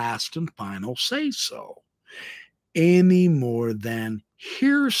the last and final say-so, any more than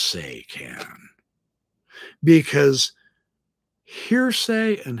hearsay can. Because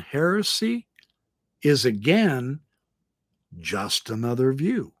hearsay and heresy is, again, just another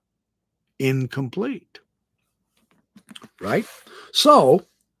view. Incomplete. Right? So,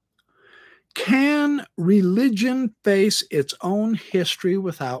 can religion face its own history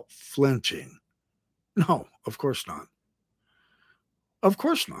without flinching? No, of course not. Of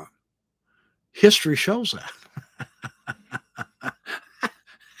course not. History shows that.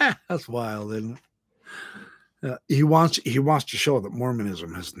 That's wild, isn't it? He wants to show that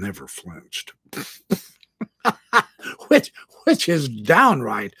Mormonism has never flinched. which is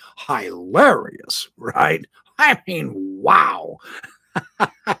downright hilarious, right? I mean, wow.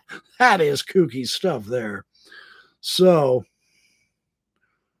 That is kooky stuff there. So,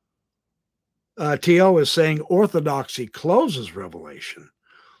 T.O. is saying orthodoxy closes revelation,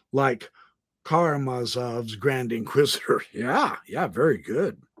 like Karamazov's Grand Inquisitor. Yeah, very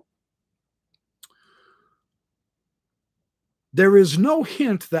good. There is no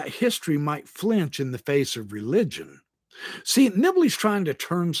hint that history might flinch in the face of religion. See, Nibley's trying to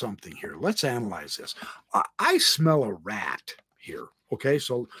turn something here. Let's analyze this. I smell a rat here. Okay,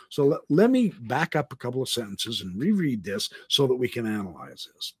 so let me back up a couple of sentences and reread this so that we can analyze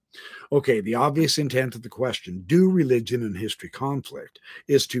this. Okay, the obvious intent of the question, do religion and history conflict,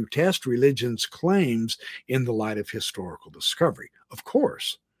 is to test religion's claims in the light of historical discovery. Of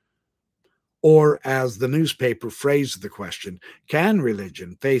course. Or, as the newspaper phrased the question, can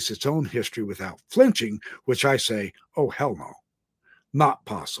religion face its own history without flinching? Which I say, oh, hell no. Not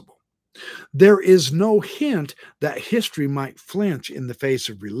possible. There is no hint that history might flinch in the face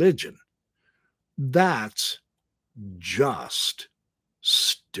of religion. That's just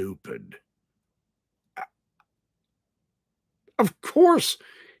stupid. Of course,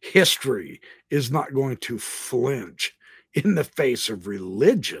 history is not going to flinch in the face of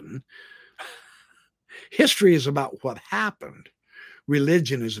religion. History is about what happened.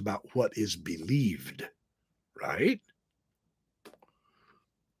 Religion is about what is believed, right?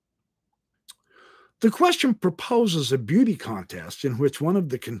 The question proposes a beauty contest in which one of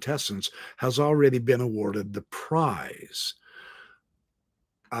the contestants has already been awarded the prize.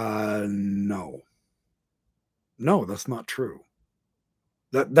 No, that's not true.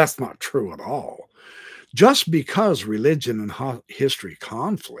 That's not true at all. Just because religion and history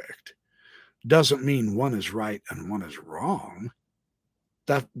conflict doesn't mean one is right and one is wrong.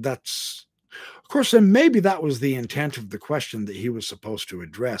 That's of course, and maybe that was the intent of the question that he was supposed to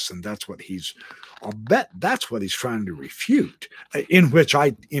address, and that's what I'll bet that's what he's trying to refute. In which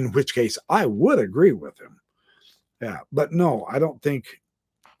case I would agree with him. Yeah, but no, I don't think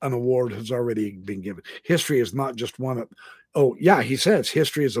an award has already been given. History is not just one of. Oh yeah, he says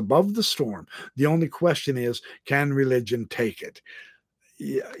history is above the storm. The only question is, can religion take it?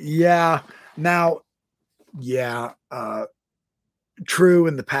 Yeah. Now, yeah. True,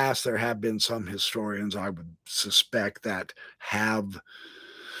 in the past, there have been some historians, I would suspect, that have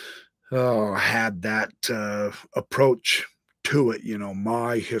had that approach to it.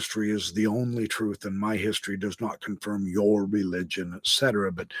 My history is the only truth, and my history does not confirm your religion,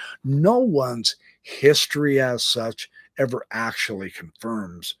 etc. But no one's history as such ever actually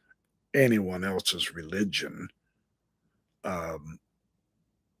confirms anyone else's religion.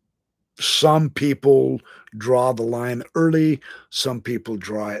 Some people draw the line early. Some people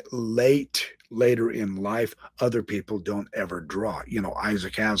draw it later in life. Other people don't ever draw.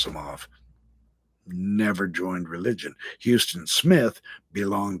 Isaac Asimov never joined religion. Houston Smith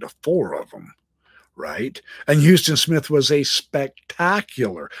belonged to 4 of them, right? And Houston Smith was a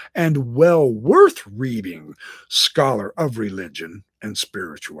spectacular and well worth reading scholar of religion and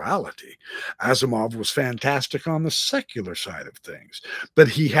spirituality. Asimov was fantastic on the secular side of things, but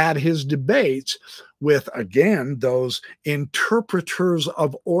he had his debates with, again, those interpreters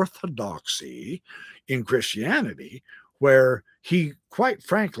of orthodoxy in Christianity, where he, quite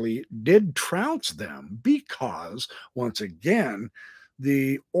frankly, did trounce them because, once again,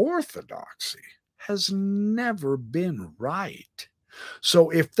 the orthodoxy has never been right.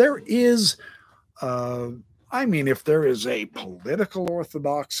 So if there is if there is a political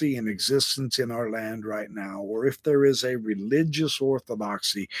orthodoxy in existence in our land right now, or if there is a religious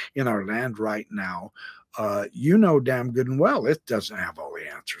orthodoxy in our land right now, damn good and well, it doesn't have all the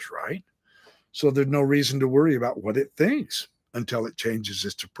answers, right? So there's no reason to worry about what it thinks until it changes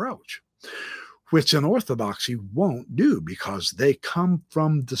its approach, which an orthodoxy won't do, because they come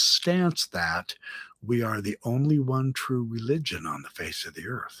from the stance that we are the only one true religion on the face of the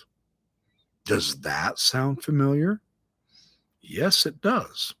earth. Does that sound familiar? Yes, it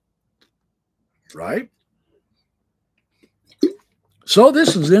does. Right? So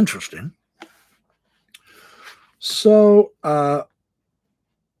this is interesting. So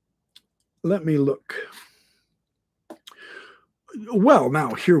let me look. Well,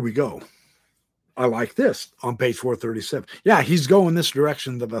 now here we go. I like this on page 437. Yeah, he's going this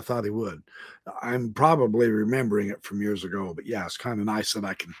direction that I thought he would. I'm probably remembering it from years ago, but yeah, it's kind of nice that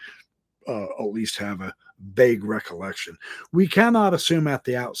I can at least have a vague recollection. We cannot assume at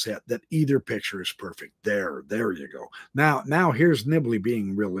the outset that either picture is perfect. There you go. Now here's Nibley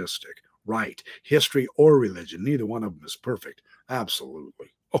being realistic. Right. History or religion, neither one of them is perfect. Absolutely.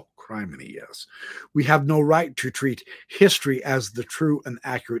 Oh, criminy, yes. We have no right to treat history as the true and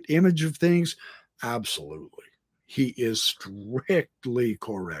accurate image of things. Absolutely. He is strictly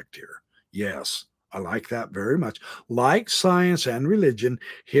correct here. Yes. I like that very much. Like science and religion,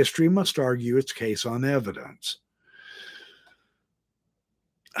 history must argue its case on evidence.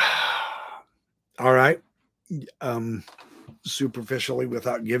 All right. Superficially,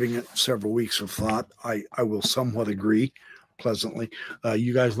 without giving it several weeks of thought, I will somewhat agree pleasantly.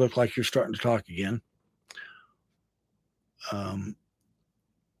 You guys look like you're starting to talk again.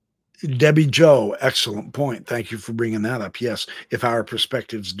 Debbie Joe, excellent point. Thank you for bringing that up. Yes, if our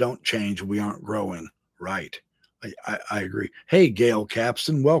perspectives don't change, we aren't growing. Right. I agree. Hey, Gail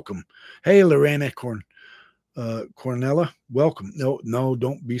Capston, welcome. Hey, Lorena Cornella, welcome. No,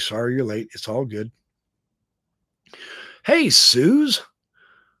 don't be sorry you're late. It's all good. Hey, Suze.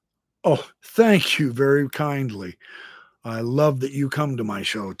 Oh, thank you very kindly. I love that you come to my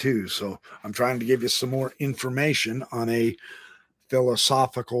show too. So I'm trying to give you some more information on a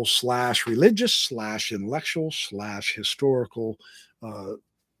philosophical / religious / intellectual / historical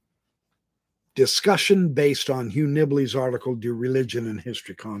discussion based on Hugh Nibley's article, Do Religion and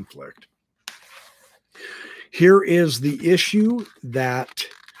History Conflict? Here is the issue that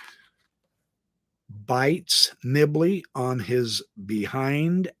bites Nibley on his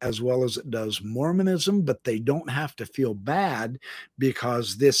behind, as well as it does Mormonism, but they don't have to feel bad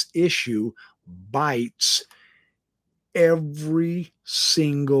because this issue bites every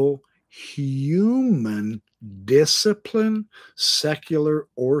single human discipline, secular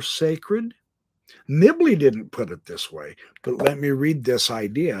or sacred. Nibley didn't put it this way, but let me read this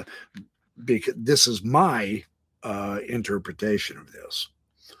idea because this is my interpretation of this.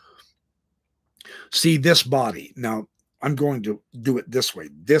 See this body. Now, I'm going to do it this way.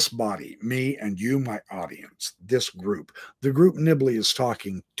 This body, me and you, my audience, this group, the group Nibley is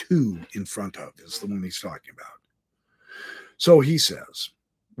talking to in front of is the one he's talking about. So he says,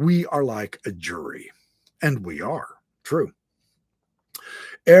 we are like a jury, and we are. True.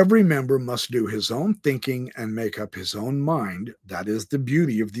 Every member must do his own thinking and make up his own mind. That is the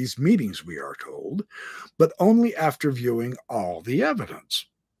beauty of these meetings, we are told, but only after viewing all the evidence.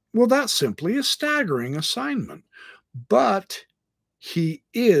 Well, that's simply a staggering assignment, but he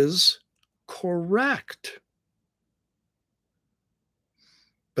is correct.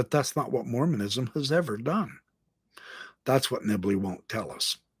 But that's not what Mormonism has ever done. That's what Nibley won't tell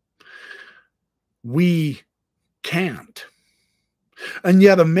us. We can't. And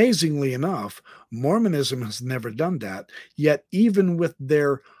yet, amazingly enough, Mormonism has never done that. Yet, even with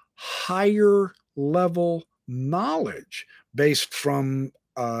their higher level knowledge based from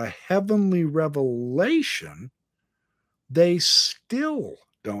a heavenly revelation, they still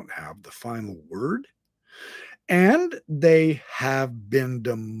don't have the final word. And they have been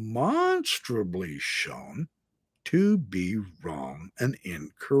demonstrably shown to be wrong and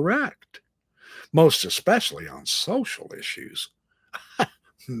incorrect, most especially on social issues.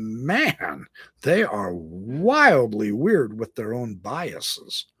 Man, they are wildly weird with their own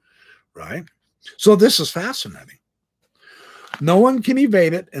biases, right? So this is fascinating. No one can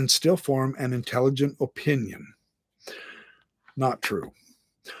evade it and still form an intelligent opinion. Not true.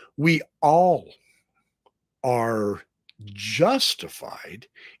 We all are justified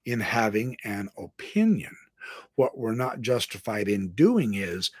in having an opinion. What we're not justified in doing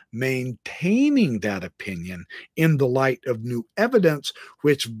is maintaining that opinion in the light of new evidence,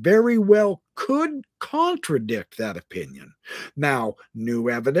 which very well could contradict that opinion. Now, new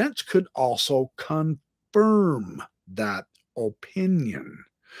evidence could also confirm that opinion,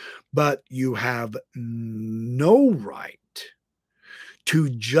 but you have no right to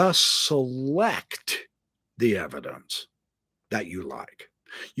just select the evidence that you like.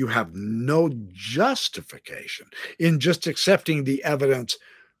 You have no justification in just accepting the evidence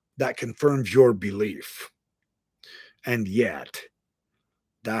that confirms your belief. And yet,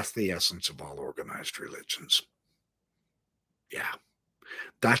 that's the essence of all organized religions. Yeah,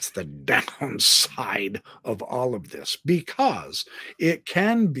 that's the downside of all of this, because it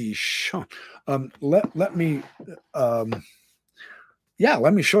can be shown. Let me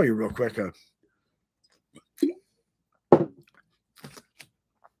show you real quick.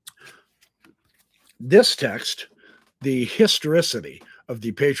 This text, the historicity of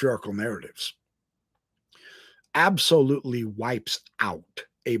the patriarchal narratives, absolutely wipes out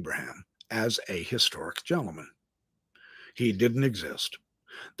Abraham as a historic gentleman. He didn't exist.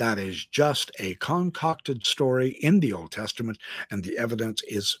 That is just a concocted story in the Old Testament, and the evidence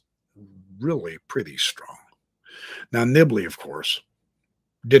is really pretty strong. Now, Nibley, of course,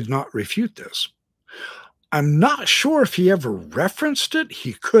 did not refute this. I'm not sure if he ever referenced it.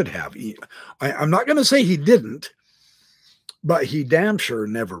 He could have. I'm not going to say he didn't, but he damn sure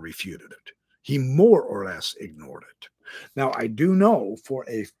never refuted it. He more or less ignored it. Now, I do know for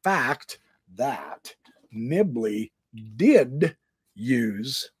a fact that Nibley did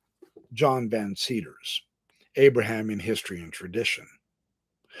use John Van Ceder's Abraham in History and Tradition.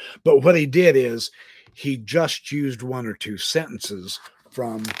 But what he did is he just used one or two sentences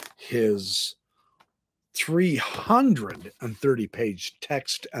from his 330-page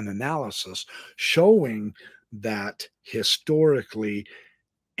text and analysis showing that historically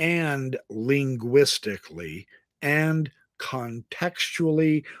and linguistically and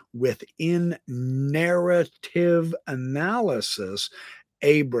contextually within narrative analysis,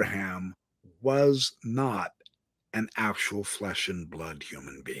 Abraham was not an actual flesh and blood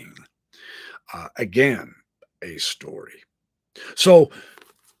human being. Again, a story. So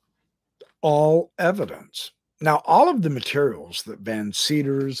all evidence. Now, all of the materials that Van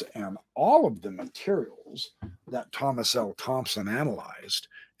Ceder's and all of the materials that Thomas L. Thompson analyzed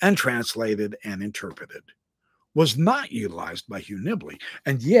and translated and interpreted was not utilized by Hugh Nibley.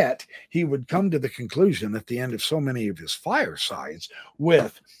 And yet he would come to the conclusion at the end of so many of his firesides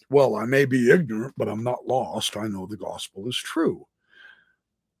with, well, I may be ignorant, but I'm not lost. I know the gospel is true.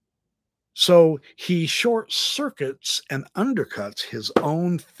 So he short circuits and undercuts his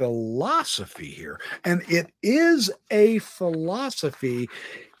own philosophy here. And it is a philosophy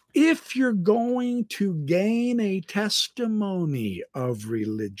if you're going to gain a testimony of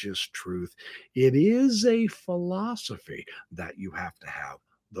religious truth. It is a philosophy that you have to have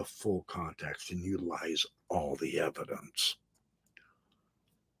the full context and utilize all the evidence.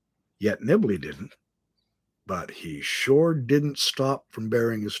 Yet Nibley didn't. But he sure didn't stop from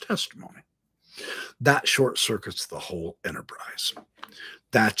bearing his testimony. That short circuits the whole enterprise.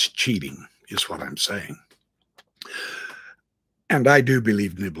 That's cheating, is what I'm saying. And I do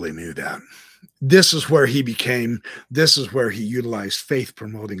believe Nibley knew that. This is where he utilized faith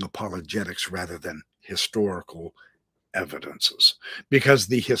promoting apologetics rather than historical evidences, because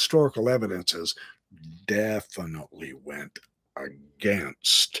the historical evidences definitely went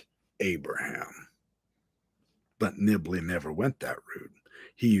against Abraham. But Nibley never went that route.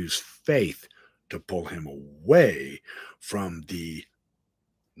 He used faith to pull him away from the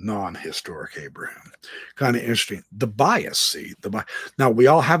non-historic Abraham. Kind of interesting. The bias, see, now we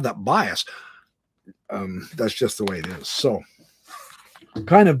all have that bias. That's just the way it is. So,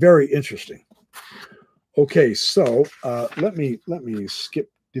 kind of very interesting. Okay, so let me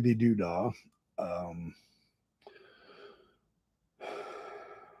skip diddy doo dah.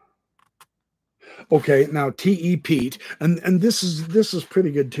 Okay, now T.E. Pete, and this is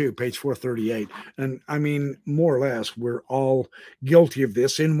pretty good too, page 438. And I mean, more or less, we're all guilty of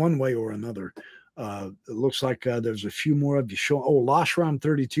this in one way or another. It looks like there's a few more of you showing. Oh, Lashram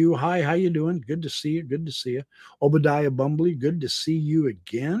 32. Hi, how you doing? Good to see you. Good to see you. Obadiah Bumbly, good to see you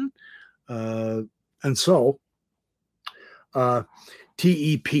again. And so,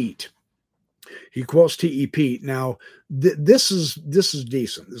 T.E. Pete. He quotes T.E. Pete. Now, this is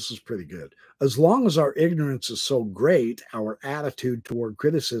decent. This is pretty good. As long as our ignorance is so great, our attitude toward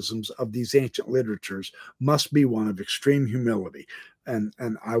criticisms of these ancient literatures must be one of extreme humility. And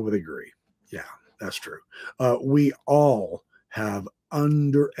I would agree. Yeah, that's true. We all have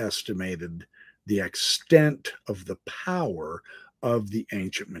underestimated the extent of the power of the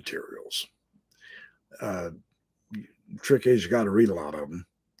ancient materials. Trick is, you got to read a lot of them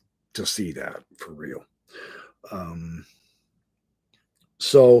to see that for real.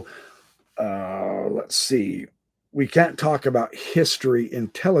 Let's see. We can't talk about history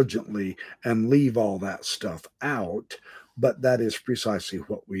intelligently and leave all that stuff out, but that is precisely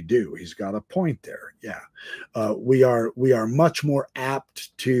what we do. He's got a point there. Yeah. We are much more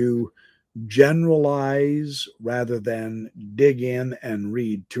apt to generalize rather than dig in and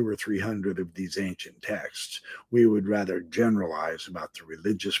read 200 or 300 of these ancient texts. We would rather generalize about the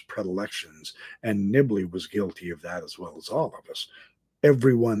religious predilections, and Nibley was guilty of that as well as all of us.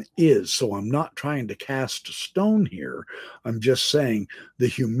 Everyone is. So I'm not trying to cast a stone here. I'm just saying the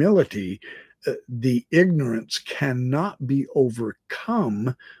humility, the ignorance cannot be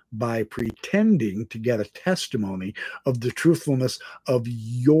overcome by pretending to get a testimony of the truthfulness of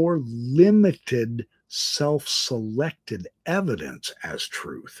your limited self-selected evidence as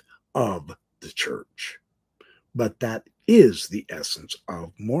truth of the church. But that is the essence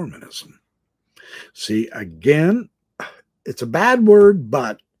of Mormonism. See, again, it's a bad word,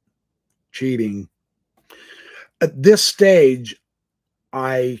 but cheating. At this stage,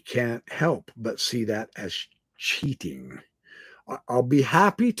 I can't help but see that as cheating. I'll be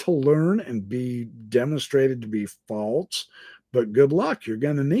happy to learn and be demonstrated to be false, but good luck. You're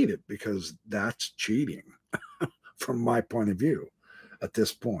going to need it, because that's cheating from my point of view at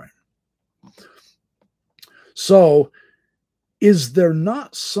this point. So, is there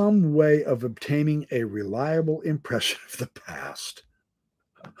not some way of obtaining a reliable impression of the past,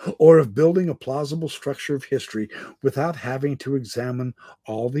 or of building a plausible structure of history without having to examine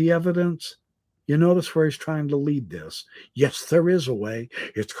all the evidence? You notice where he's trying to lead this. Yes, there is a way.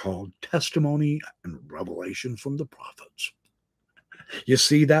 It's called testimony and revelation from the prophets. You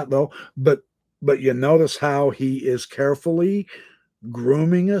see that, though? But you notice how he is carefully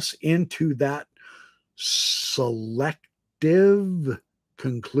grooming us into that selective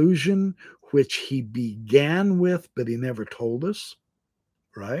conclusion, which he began with, but he never told us,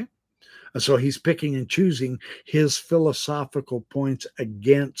 right? And so he's picking and choosing his philosophical points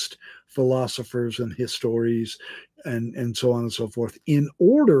against philosophers and historians and so on and so forth in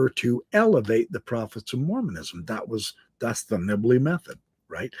order to elevate the prophets of Mormonism. That's the Nibley method,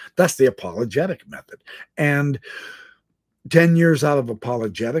 right? That's the apologetic method. And 10 years out of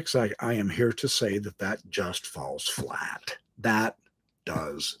apologetics, I am here to say that just falls flat. That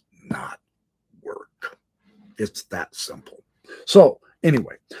does not work. It's that simple. So,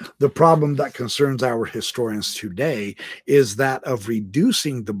 anyway, the problem that concerns our historians today is that of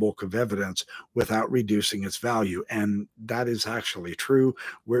reducing the bulk of evidence without reducing its value. And that is actually true.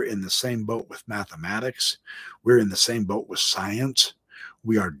 We're in the same boat with mathematics. We're in the same boat with science.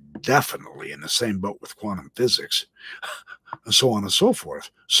 We are definitely in the same boat with quantum physics, and so on and so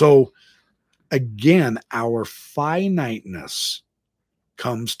forth. So, again, our finiteness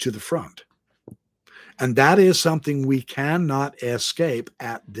comes to the front. And that is something we cannot escape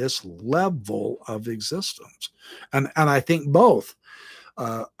at this level of existence. And I think both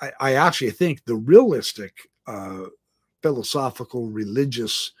I actually think the realistic philosophical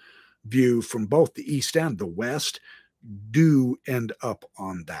religious view from both the East and the West do end up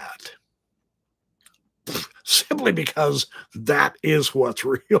on that. Simply because that is what's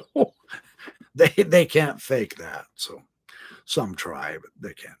real. They can't fake that. So some try, but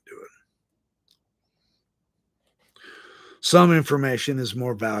they can't do it. Some information is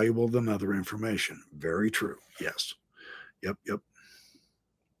more valuable than other information. Very true. Yes. Yep.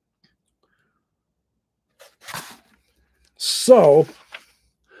 So,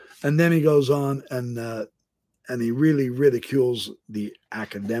 and then he goes on and he really ridicules the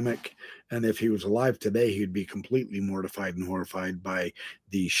academic. And if he was alive today, he'd be completely mortified and horrified by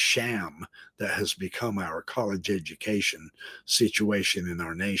the sham that has become our college education situation in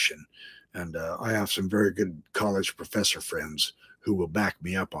our nation. And I have some very good college professor friends who will back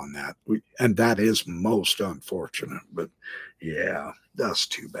me up on that. And that is most unfortunate. But yeah, that's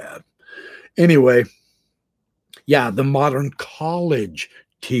too bad. Anyway, yeah, the modern college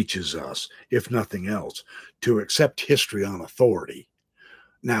teaches us, if nothing else, to accept history on authority.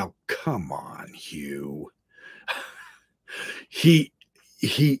 Now, come on, Hugh. He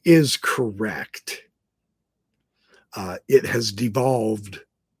is correct. It has devolved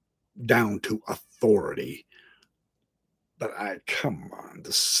down to authority. But come on,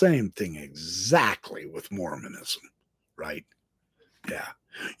 the same thing exactly with Mormonism, right? Yeah.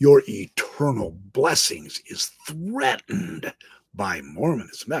 Your eternal blessings is threatened by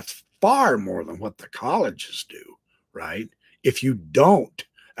Mormonism. That's far more than what the colleges do, right? If you don't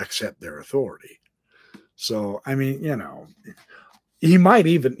accept their authority. So, I mean, he might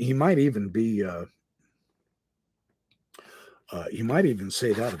even be he might even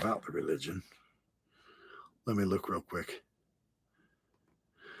say that about the religion. Let me look real quick.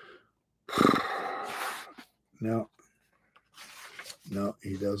 No,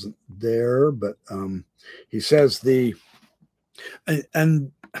 he doesn't there, but he says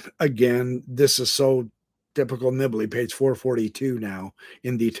and again, this is so typical Nibley, page 442 now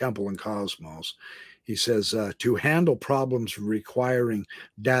in the Temple and Cosmos. He says, to handle problems requiring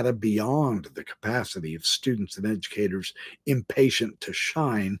data beyond the capacity of students and educators impatient to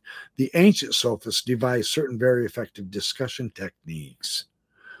shine, the ancient sophists devised certain very effective discussion techniques.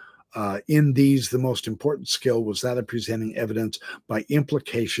 In these, the most important skill was that of presenting evidence by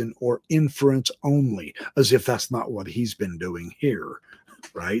implication or inference only, as if that's not what he's been doing here,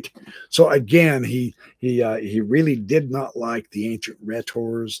 right? So again, he really did not like the ancient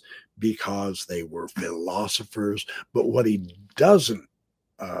rhetors because they were philosophers. But what he doesn't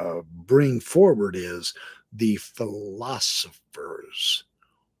bring forward is the philosophers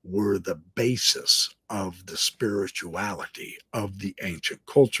were the basis of the spirituality of the ancient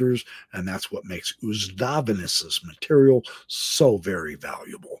cultures, and that's what makes Uzdavenus's material so very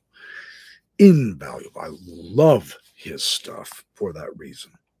valuable. Invaluable. I love his stuff for that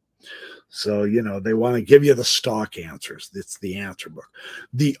reason. So, they want to give you the stock answers. It's the answer book.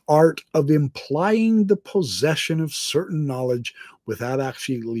 The art of implying the possession of certain knowledge without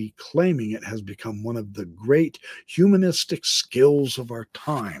actually claiming it has become one of the great humanistic skills of our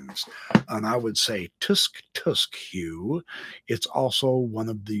times. And I would say, tusk, Hugh, it's also one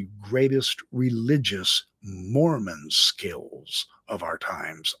of the greatest religious Mormon skills of our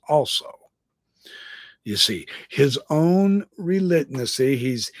times also. You see, his own religiously,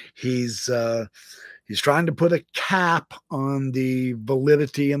 he's trying to put a cap on the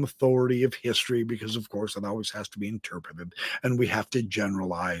validity and authority of history because, of course, it always has to be interpreted, and we have to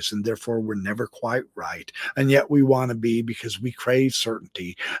generalize, and therefore we're never quite right. And yet we want to be because we crave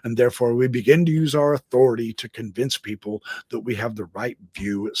certainty, and therefore we begin to use our authority to convince people that we have the right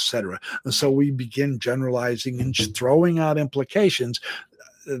view, etc. And so we begin generalizing and throwing out implications.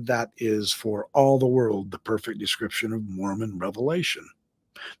 That is, for all the world, the perfect description of Mormon revelation.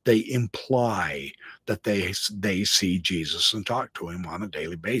 They imply that they see Jesus and talk to him on a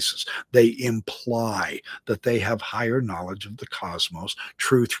daily basis. They imply that they have higher knowledge of the cosmos,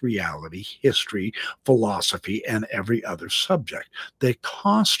 truth, reality, history, philosophy, and every other subject. They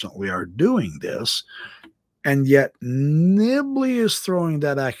constantly are doing this, and yet Nibley is throwing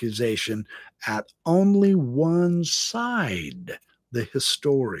that accusation at only one side, the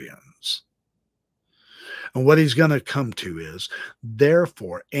historians. And what he's going to come to is,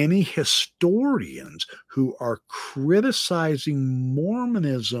 therefore, any historians who are criticizing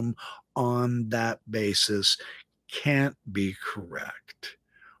Mormonism on that basis can't be correct.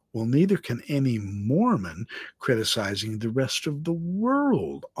 Well, neither can any Mormon criticizing the rest of the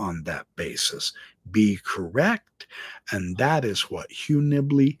world on that basis be correct. And that is what Hugh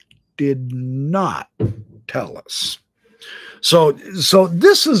Nibley did not tell us. So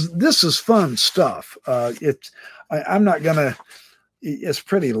this is fun stuff. I'm not gonna. It's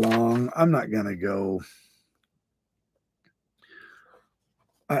pretty long. I'm not gonna go.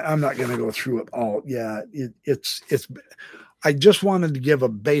 I'm not gonna go through it all. Yeah, it's. I just wanted to give a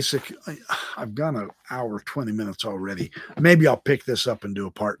basic. I've gone an hour 20 minutes already. Maybe I'll pick this up and do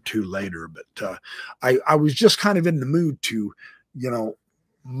a part 2 later. But I was just kind of in the mood to,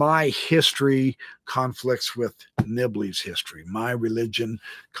 my history conflicts with Nibley's history. My religion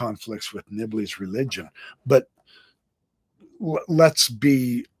conflicts with Nibley's religion. But let's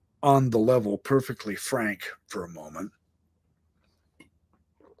be on the level perfectly frank for a moment.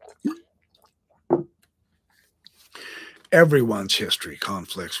 Everyone's history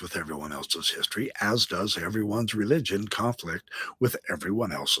conflicts with everyone else's history, as does everyone's religion conflict with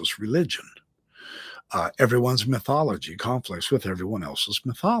everyone else's religion. Everyone's mythology conflicts with everyone else's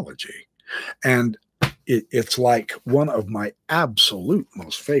mythology. And it's like one of my absolute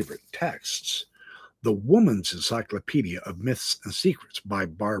most favorite texts, The Woman's Encyclopedia of Myths and Secrets by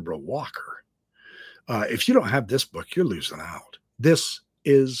Barbara Walker. If you don't have this book, you're losing out. This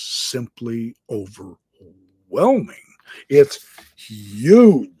is simply overwhelming. It's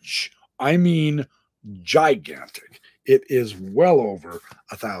huge. I mean, gigantic. It is well over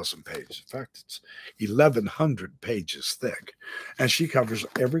 1,000 pages. In fact, it's 1,100 pages thick. And she covers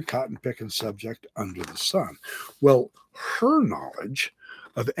every cotton-picking subject under the sun. Well, her knowledge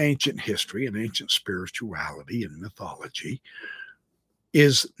of ancient history and ancient spirituality and mythology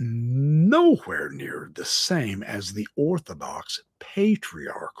is nowhere near the same as the Orthodox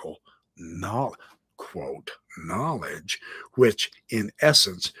patriarchal knowledge, quote, knowledge, which in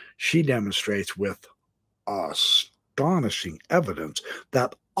essence she demonstrates with astonishing evidence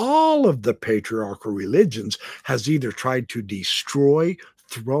that all of the patriarchal religions has either tried to destroy,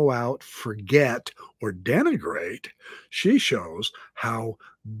 throw out, forget, or denigrate. She shows how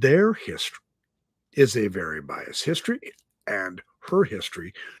their history is a very biased history, and her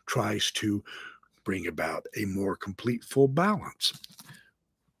history tries to bring about a more complete, full balance.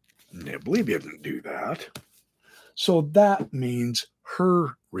 Nibley didn't do that. So that means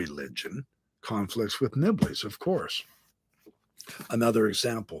her religion conflicts with Nibley's, of course. Another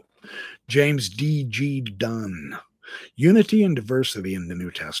example, James D.G. Dunn, Unity and Diversity in the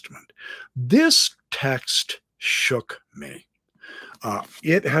New Testament. This text shook me.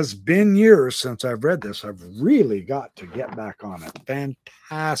 It has been years since I've read this. I've really got to get back on it.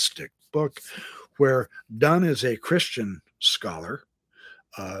 Fantastic book where Dunn is a Christian scholar,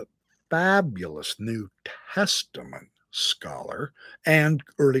 fabulous New Testament scholar, and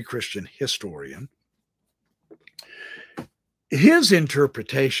early Christian historian. His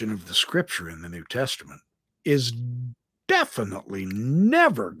interpretation of the scripture in the New Testament is definitely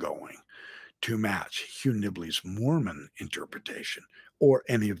never going to match Hugh Nibley's Mormon interpretation or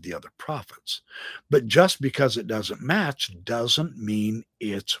any of the other prophets. But just because it doesn't match doesn't mean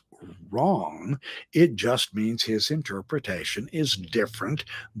it's wrong. It just means his interpretation is different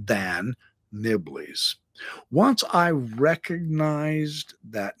than Nibley's. Once I recognized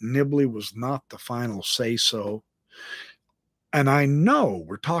that Nibley was not the final say-so, and I know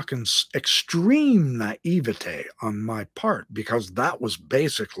we're talking extreme naivete on my part, because that was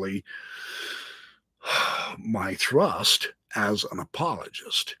basically my thrust as an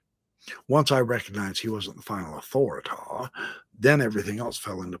apologist. Once I recognized he wasn't the final authority, then everything else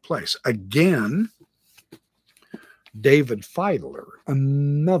fell into place. Again, David Feidler,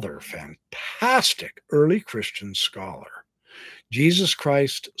 another fantastic early Christian scholar. Jesus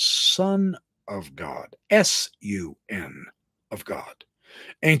Christ, Son of God, S-U-N of God,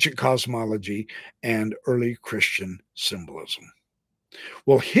 ancient cosmology and early Christian symbolism.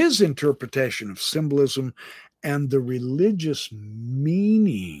 Well, his interpretation of symbolism and the religious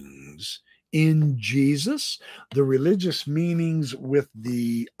meanings in Jesus, the religious meanings with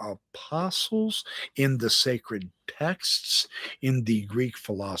the apostles, in the sacred texts, in the Greek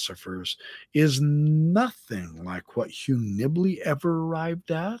philosophers, is nothing like what Hugh Nibley ever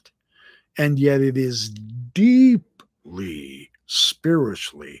arrived at. And yet it is deeply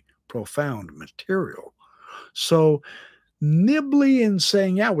spiritually profound material. So Nibley, in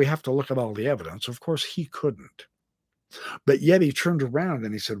saying, yeah, we have to look at all the evidence, of course he couldn't. But yet he turned around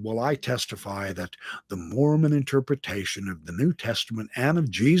and he said, well, I testify that the Mormon interpretation of the New Testament and of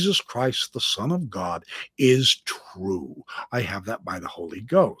Jesus Christ, the Son of God, is true. I have that by the Holy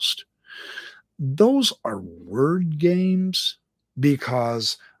Ghost. Those are word games,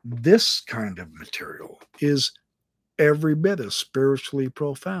 because this kind of material is every bit as spiritually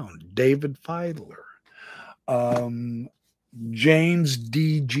profound. David Feidler, James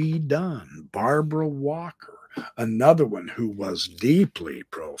D.G. Dunn, Barbara Walker, another one who was deeply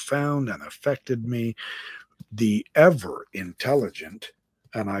profound and affected me, the ever intelligent,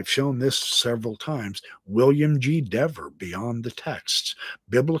 and I've shown this several times, William G. Dever, Beyond the Texts,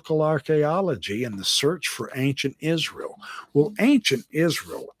 Biblical Archaeology and the Search for Ancient Israel. Well, ancient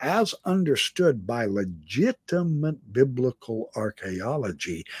Israel, as understood by legitimate biblical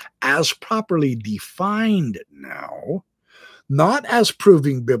archaeology, as properly defined now, not as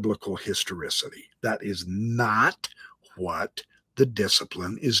proving biblical historicity. That is not what the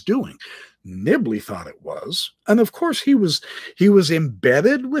discipline is doing. Nibley thought it was, and of course he was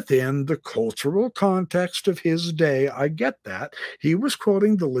embedded within the cultural context of his day. I get that. He was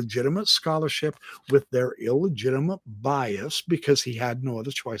quoting the legitimate scholarship with their illegitimate bias because he had no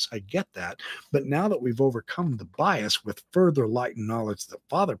other choice. I get that. But now that we've overcome the bias with further light and knowledge that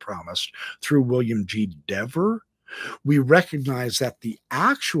Father promised through William G. Dever, we recognize that the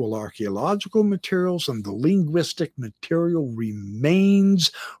actual archaeological materials and the linguistic material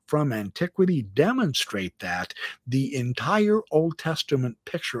remains from antiquity demonstrate that the entire Old Testament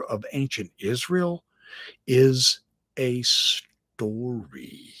picture of ancient Israel is a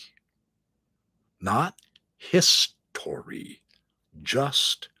story, not history,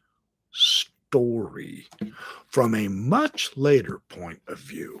 just story from a much later point of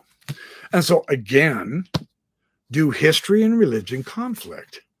view. And so again, do history and religion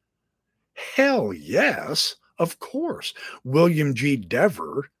conflict? Hell yes, of course. William G.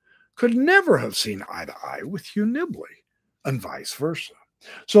 Dever could never have seen eye to eye with Hugh Nibley, and vice versa.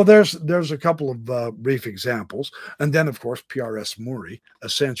 So there's a couple of brief examples. And then, of course, P.R.S. Murray, A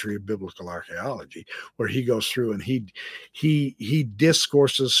Century of Biblical Archaeology, where he goes through and he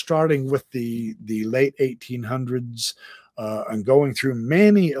discourses starting with the late 1800s, and going through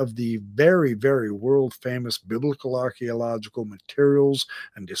many of the very, very world-famous biblical archaeological materials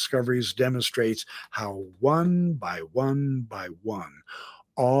and discoveries, demonstrates how one by one by one,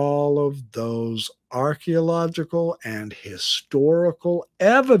 all of those archaeological and historical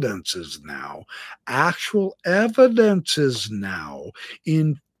evidences now, actual evidences now,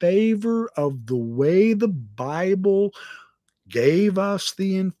 in favor of the way the Bible gave us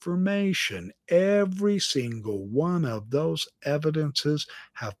the information, every single one of those evidences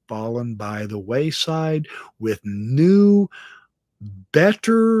have fallen by the wayside with new,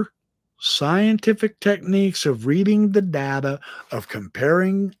 better scientific techniques of reading the data, of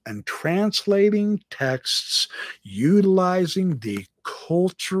comparing and translating texts, utilizing the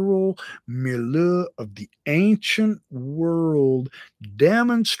cultural milieu of the ancient world,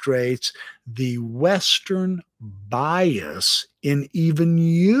 demonstrates the Western bias in even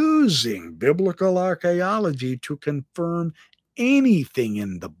using biblical archaeology to confirm anything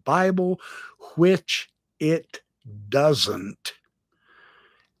in the Bible, which it doesn't,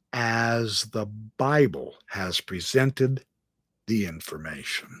 as the Bible has presented the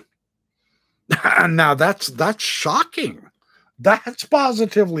information. Now that's shocking. That's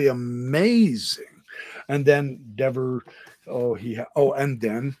positively amazing. And then Dever, and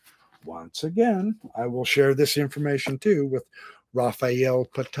then once again, I will share this information too with Raphael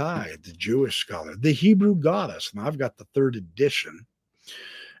Patai, the Jewish scholar, the Hebrew goddess. And I've got the 3rd edition.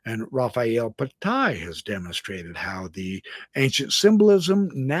 And Raphael Patai has demonstrated how the ancient symbolism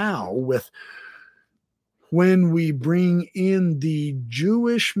now, when we bring in the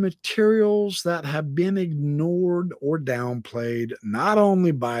Jewish materials that have been ignored or downplayed, not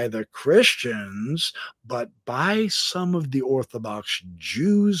only by the Christians, but by some of the Orthodox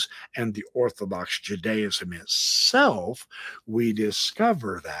Jews and the Orthodox Judaism itself, we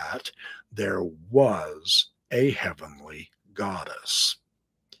discover that there was a heavenly goddess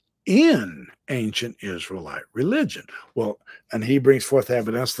in ancient Israelite religion. Well, and he brings forth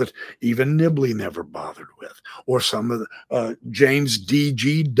evidence that even Nibley never bothered with, or some of the James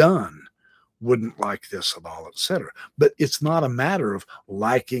D.G. Dunn wouldn't like this at all, etc. But it's not a matter of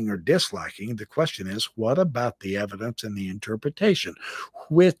liking or disliking. The question is, what about the evidence and the interpretation?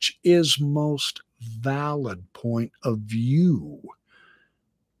 Which is most valid point of view?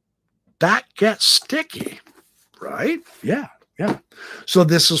 That gets sticky, right? Yeah. So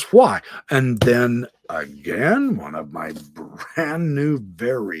this is why. And then again, one of my brand new,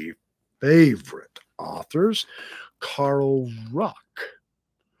 very favorite authors, Carl Ruck,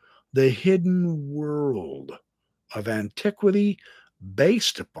 The Hidden World of Antiquity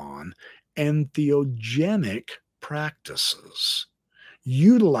Based Upon Entheogenic Practices,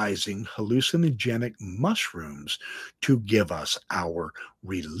 utilizing hallucinogenic mushrooms to give us our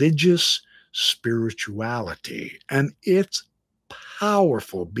religious spirituality. And it's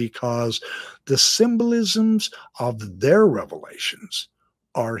powerful because the symbolisms of their revelations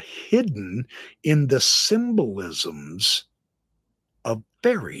are hidden in the symbolisms of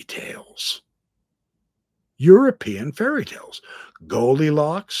fairy tales. European fairy tales.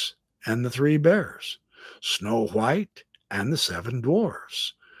 Goldilocks and the Three Bears, Snow White and the Seven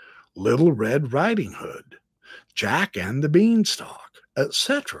Dwarfs, Little Red Riding Hood, Jack and the Beanstalk,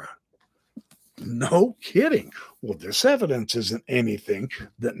 etc. No kidding. Well, this evidence isn't anything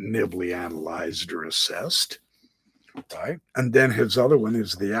that Nibley analyzed or assessed, right? And then his other one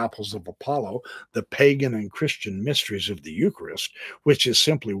is The Apples of Apollo, the Pagan and Christian Mysteries of the Eucharist, which is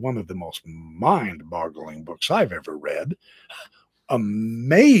simply one of the most mind-boggling books I've ever read.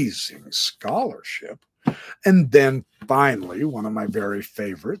 Amazing scholarship. And then finally, one of my very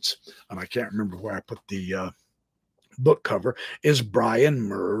favorites, and I can't remember where I put the book cover, is Brian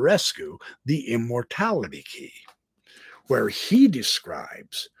Muraresku, The Immortality Key, where he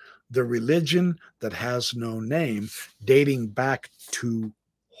describes the religion that has no name dating back to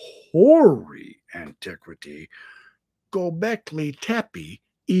hoary antiquity, Göbekli Tepe,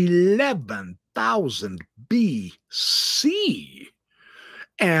 11,000 BC,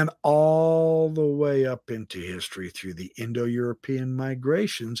 and all the way up into history through the Indo-European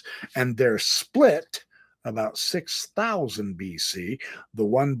migrations and their split about 6,000 BC, the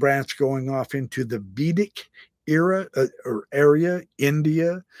one branch going off into the Vedic era or area,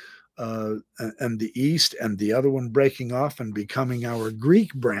 India, and the East, and the other one breaking off and becoming our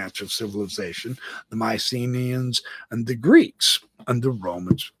Greek branch of civilization, the Mycenaeans and the Greeks, and the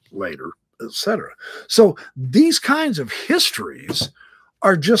Romans later, etc. So these kinds of histories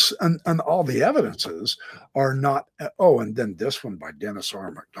are just, and all the evidences are not, and then this one by Dennis R.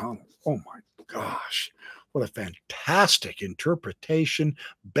 MacDonald. Oh my gosh, what a fantastic interpretation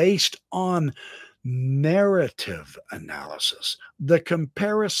based on narrative analysis, the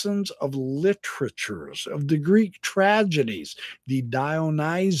comparisons of literatures, of the Greek tragedies, the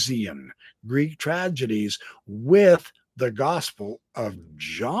Dionysian Greek tragedies with the Gospel of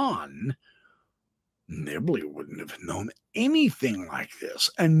John. Nibley wouldn't have known anything like this.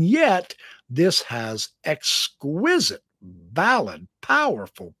 And yet, this has exquisite, valid,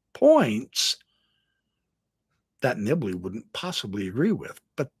 powerful points that Nibley wouldn't possibly agree with.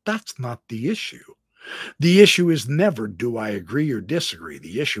 But that's not the issue. The issue is never, do I agree or disagree?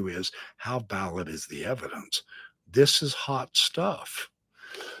 The issue is, how valid is the evidence? This is hot stuff.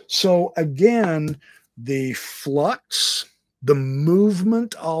 So again, the flux, the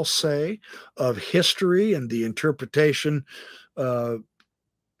movement, I'll say, of history and the interpretation,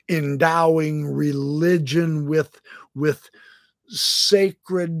 endowing religion with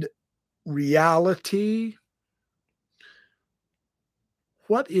sacred reality.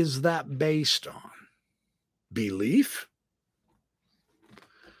 What is that based on? Belief?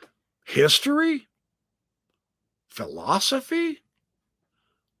 History? Philosophy?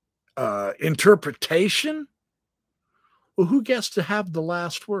 Interpretation? Well, who gets to have the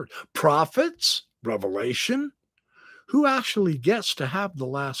last word? Prophets? Revelation? Who actually gets to have the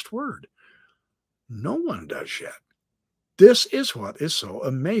last word? No one does yet. This is what is so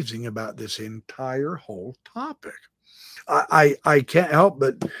amazing about this entire whole topic. I can't help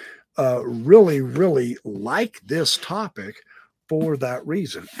but really, really like this topic for that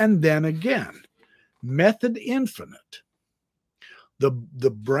reason. And then again, Method Infinite, the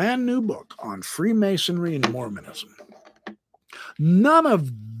brand new book on Freemasonry and Mormonism. None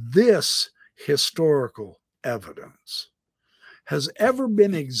of this historical evidence has ever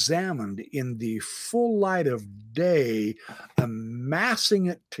been examined in the full light of day, amassing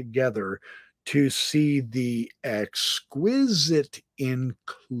it together to see the exquisite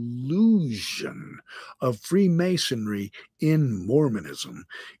inclusion of Freemasonry in Mormonism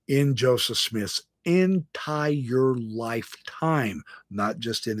in Joseph Smith's entire lifetime, not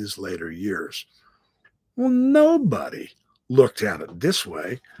just in his later years. Well, nobody looked at it this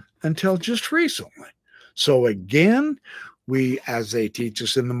way until just recently. So again, we, as they teach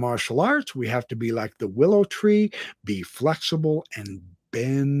us in the martial arts, we have to be like the willow tree, be flexible and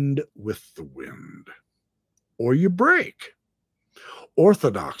bend with the wind, or you break.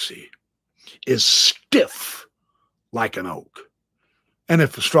 Orthodoxy is stiff like an oak. And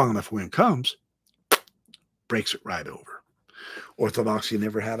if a strong enough wind comes, breaks it right over. Orthodoxy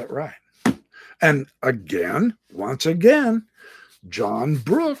never had it right. And again, once again, John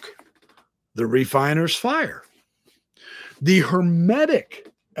Brooke, The Refiner's Fire. The Hermetic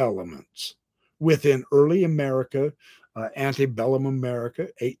elements within early America, antebellum America,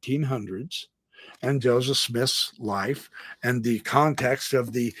 1800s, and Joseph Smith's life, and the context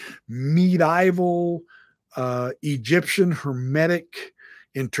of the medieval Egyptian Hermetic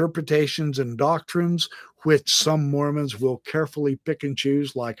interpretations and doctrines, which some Mormons will carefully pick and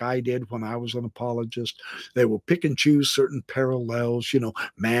choose, like I did when I was an apologist. They will pick and choose certain parallels,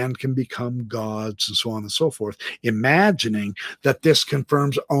 man can become gods and so on and so forth, imagining that this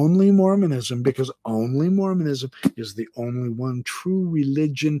confirms only Mormonism, because only Mormonism is the only one true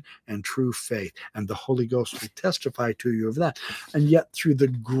religion and true faith. And the Holy Ghost will testify to you of that. And yet, through the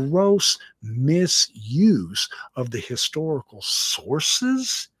gross misuse of the historical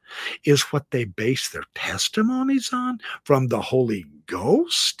sources, is what they base their testimonies on from the Holy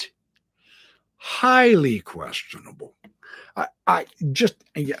Ghost? Highly questionable. I just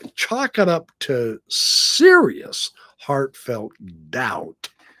chalk it up to serious, heartfelt doubt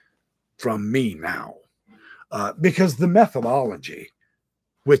from me now, because the methodology,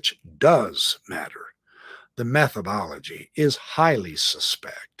 which does matter, the methodology is highly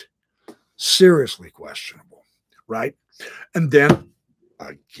suspect, seriously questionable, right? And then,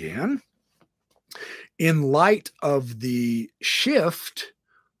 again, in light of the shift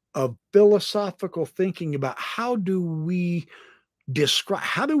of philosophical thinking about how do we describe,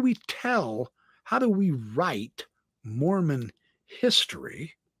 how do we tell, how do we write Mormon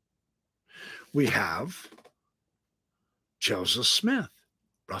history, we have Joseph Smith,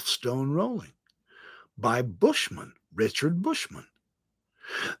 Rough Stone Rolling, by Bushman, Richard Bushman.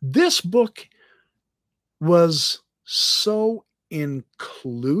 This book was so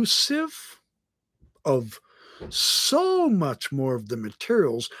inclusive of so much more of the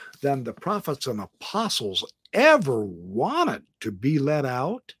materials than the prophets and apostles ever wanted to be let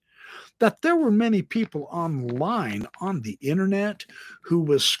out, that there were many people online on the internet who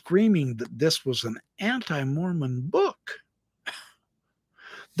was screaming that this was an anti-Mormon book.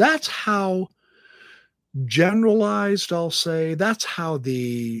 That's how generalized, I'll say, that's how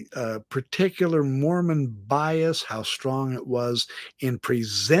the particular Mormon bias, how strong it was in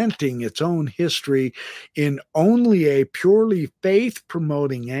presenting its own history in only a purely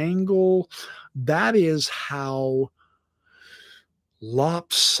faith-promoting angle. That is how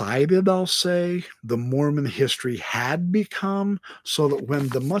lopsided, I'll say, the Mormon history had become, so that when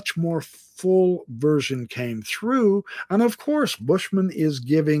the much more full version came through, and of course Bushman is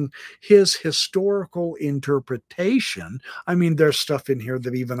giving his historical interpretation. I mean, there's stuff in here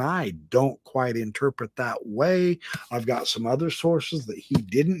that even I don't quite interpret that way. I've got some other sources that he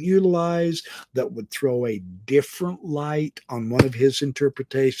didn't utilize that would throw a different light on one of his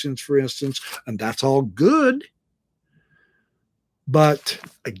interpretations, for instance, and that's all good. But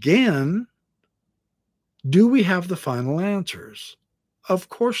again, do we have the final answers? Of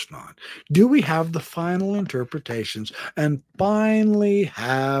course not. Do we have the final interpretations and finally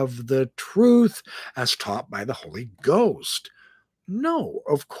have the truth as taught by the Holy Ghost? No,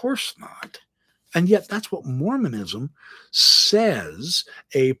 of course not. And yet that's what Mormonism says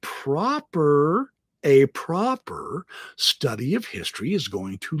a proper study of history is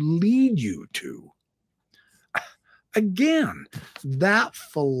going to lead you to. Again, that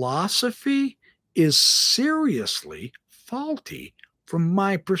philosophy is seriously faulty from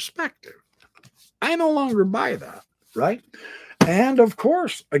my perspective. I no longer buy that, right? And of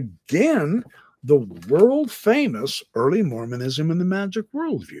course, again, the world famous Early Mormonism and the Magic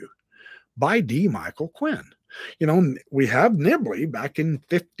Worldview by D. Michael Quinn. We have Nibley back in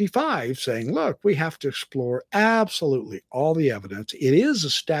 55 saying, look, we have to explore absolutely all the evidence. It is a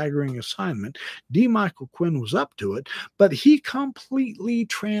staggering assignment. D. Michael Quinn was up to it, but he completely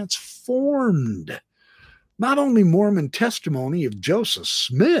transformed not only Mormon testimony of Joseph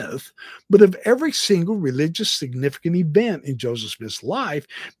Smith, but of every single religious significant event in Joseph Smith's life,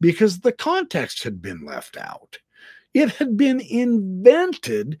 because the context had been left out. It had been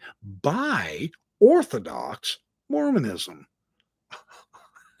invented by Orthodox Mormonism.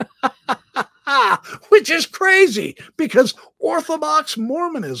 Which is crazy, because Orthodox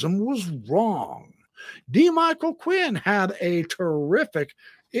Mormonism was wrong. D. Michael Quinn had a terrific,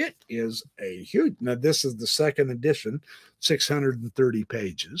 it is a huge, now this is the second edition, 630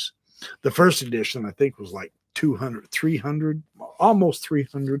 pages. The first edition, I think, was like 200, 300, almost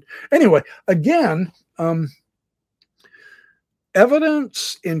 300. Anyway, again,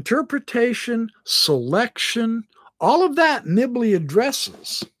 evidence, interpretation, selection, all of that Nibley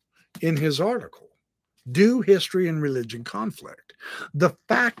addresses in his article. Do history and religion conflict? The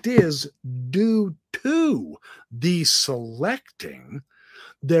fact is, due to the selecting,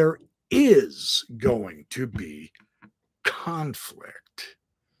 there is going to be conflict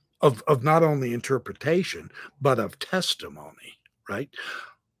of not only interpretation, but of testimony, right?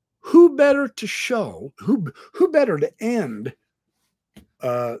 Who better to show, who better to end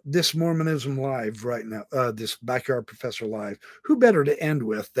this Mormonism Live right now, this Backyard Professor Live, who better to end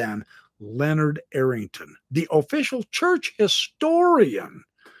with than Leonard Arrington, the official church historian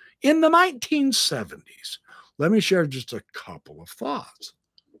in the 1970s. Let me share just a couple of thoughts.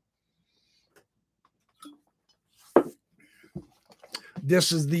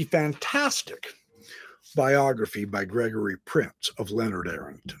 This is the fantastic biography by Gregory Prince of Leonard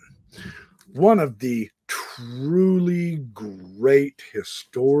Arrington, one of the truly great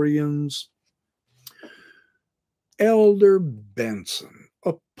historians. Elder Benson,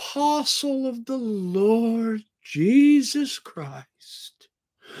 apostle of the Lord Jesus Christ,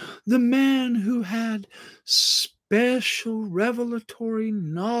 the man who had special revelatory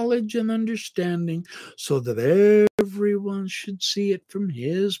knowledge and understanding so that everyone should see it from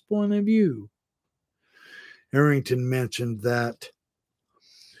his point of view. Arrington mentioned that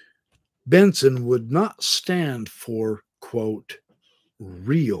Benson would not stand for, quote,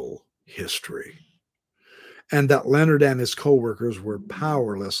 real history, and that Leonard and his co-workers were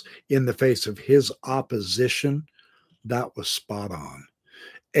powerless in the face of his opposition. That was spot on.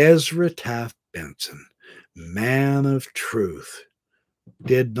 Ezra Taft Benson, man of truth,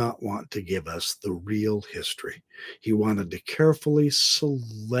 did not want to give us the real history. He wanted to carefully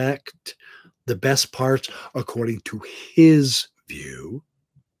select the best parts according to his view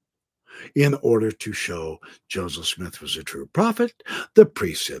in order to show Joseph Smith was a true prophet. The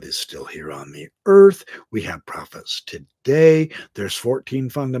priesthood is still here on the earth. We have prophets today. There's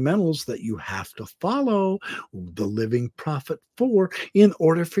 14 fundamentals that you have to follow the living prophet for in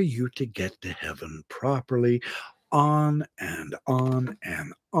order for you to get to heaven properly. On and on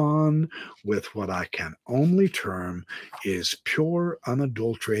and on with what I can only term is pure,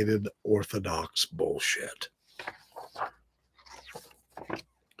 unadulterated, orthodox bullshit.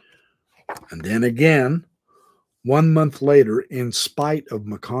 And then again, 1 month later, in spite of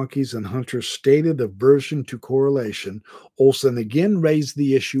McConkie's and Hunter's stated aversion to correlation, Olson again raised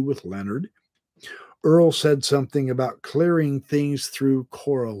the issue with Leonard. Earl said something about clearing things through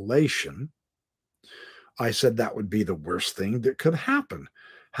correlation. I said that would be the worst thing that could happen.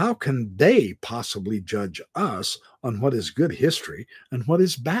 How can they possibly judge us on what is good history and what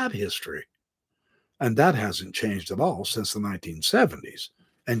is bad history? And that hasn't changed at all since the 1970s.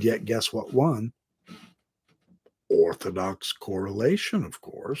 And yet, guess what won? Orthodox correlation, of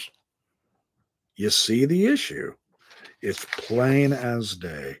course. You see the issue. It's plain as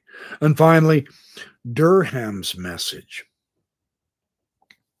day. And finally, Durham's message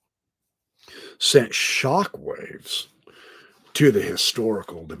sent shockwaves to the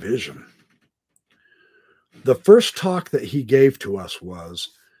historical division. The first talk that he gave to us was,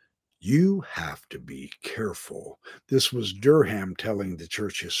 you have to be careful. This was Durham telling the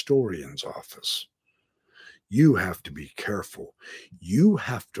church historian's office. You have to be careful. You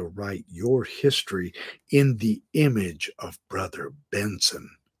have to write your history in the image of Brother Benson.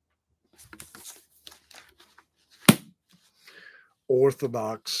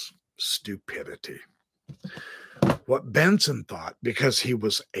 Orthodox stupidity. What Benson thought, because he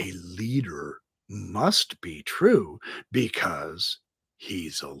was a leader, must be true because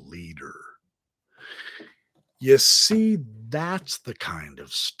he's a leader. You see, that's the kind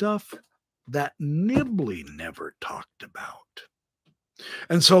of stuff that Nibley never talked about.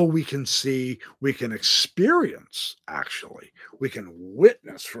 And so we can see, we can experience, actually, we can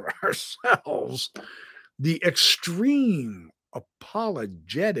witness for ourselves the extreme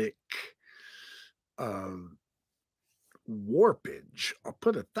apologetic warpage, I'll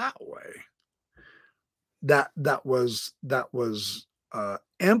put it that way, that was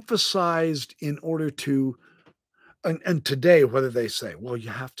emphasized in order to, and today, what do they say? Well, you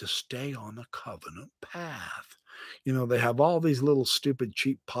have to stay on the covenant path. You know, they have all these little stupid,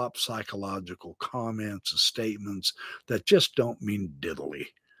 cheap pop psychological comments and statements that just don't mean diddly.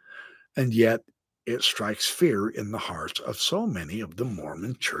 And yet it strikes fear in the hearts of so many of the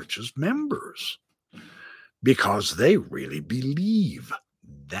Mormon Church's members because they really believe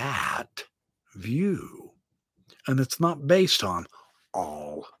that view. And it's not based on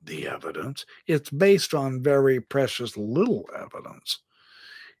all the evidence. It's based on very precious little evidence.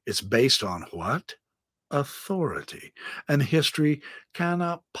 It's based on what? Authority. And history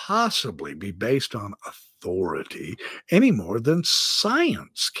cannot possibly be based on authority any more than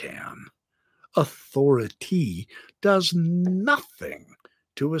science can. Authority does nothing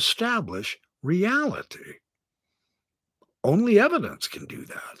to establish reality. Only evidence can do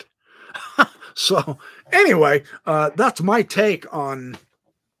that. So anyway, that's my take on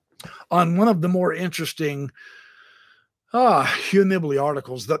one of the more interesting Hugh Nibley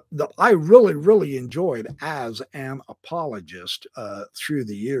articles that I really, really enjoyed as an apologist through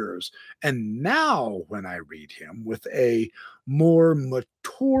the years. And now when I read him with a more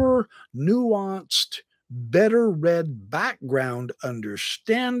mature, nuanced, better read background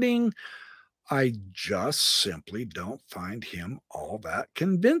understanding, I just simply don't find him all that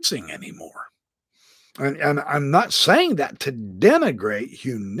convincing anymore. And I'm not saying that to denigrate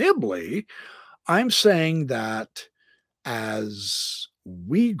Hugh Nibley. I'm saying that as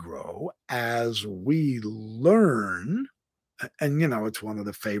we grow, as we learn, and it's one of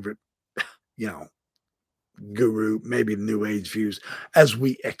the favorite, you know, guru, maybe new age views, as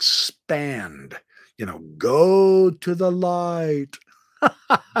we expand, go to the light,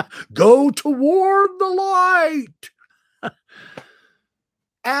 go toward the light.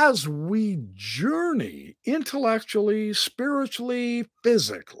 As we journey intellectually, spiritually,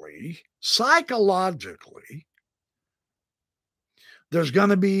 physically, psychologically, there's going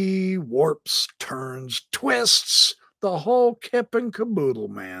to be warps, turns, twists, the whole kip and caboodle,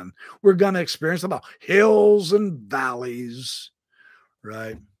 man. We're going to experience about hills and valleys,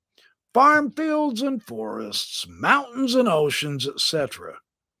 right? Farm fields and forests, mountains and oceans, etc.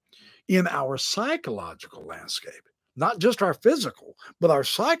 in our psychological landscape, not just our physical, but our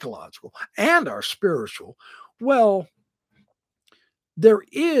psychological and our spiritual. Well, there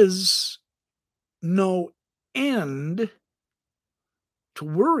is no end to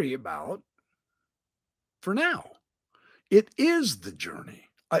worry about for now. It is the journey.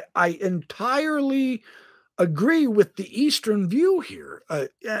 I entirely agree with the Eastern view here.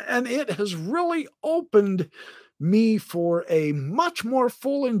 And it has really opened me for a much more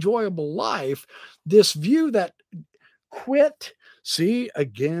full, enjoyable life. This view that quit, see,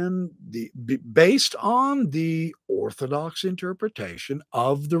 again, based on the Orthodox interpretation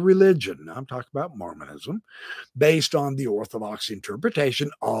of the religion. I'm talking about Mormonism, based on the Orthodox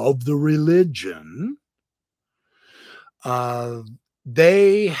interpretation of the religion.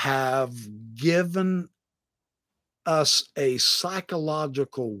 They have given us a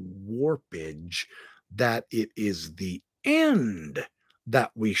psychological warpage that it is the end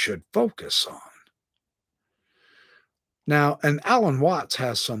that we should focus on. Now, and Alan Watts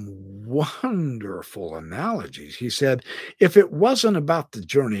has some wonderful analogies. He said, if it wasn't about the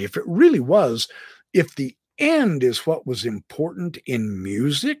journey, if it really was, if the end is what was important in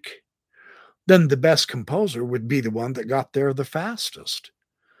music, then the best composer would be the one that got there the fastest.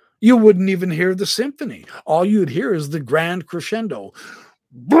 You wouldn't even hear the symphony. All you'd hear is the grand crescendo.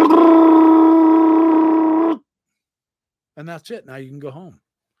 And that's it. Now you can go home.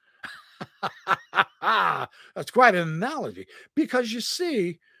 That's quite an analogy. Because you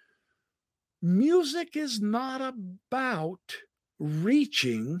see, music is not about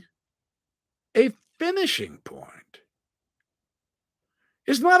reaching a finishing point.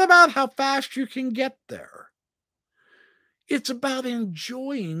 It's not about how fast you can get there. It's about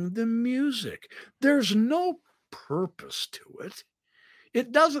enjoying the music. There's no purpose to it.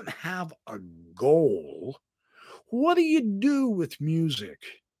 It doesn't have a goal. What do you do with music?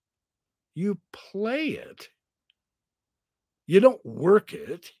 You play it. You don't work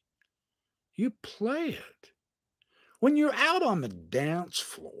it. You play it. When you're out on the dance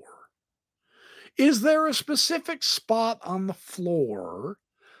floor, is there a specific spot on the floor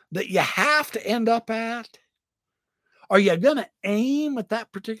that you have to end up at? Are you going to aim at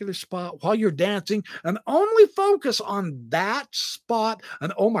that particular spot while you're dancing and only focus on that spot?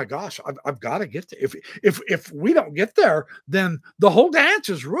 And oh my gosh, I've got to get there. If we don't get there, then the whole dance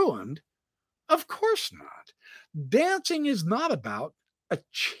is ruined. Of course not. Dancing is not about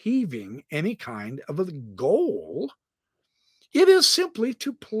achieving any kind of a goal. It is simply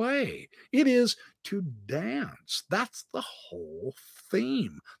to play. It is to dance. That's the whole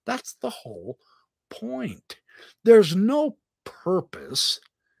theme. That's the whole point. There's no purpose.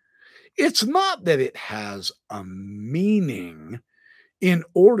 It's not that it has a meaning in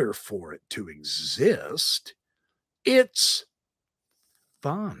order for it to exist. It's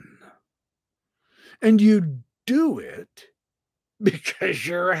fun. And you do it because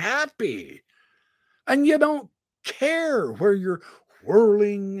you're happy. And you don't care where you're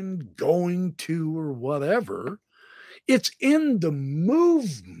whirling and going to or whatever. It's in the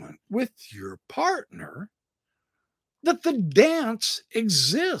movement with your partner that the dance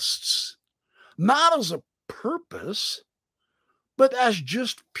exists, not as a purpose, but as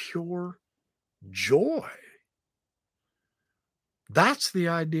just pure joy. That's the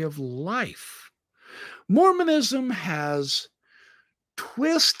idea of life. Mormonism has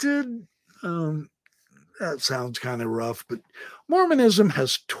twisted, that sounds kind of rough, but Mormonism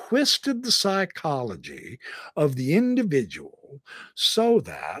has twisted the psychology of the individual so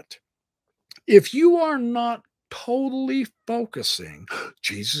that if you are not totally focusing,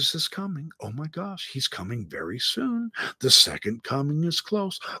 Jesus is coming. Oh my gosh, he's coming very soon. The second coming is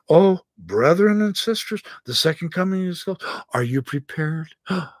close. Oh, brethren and sisters, the second coming is close. Are you prepared?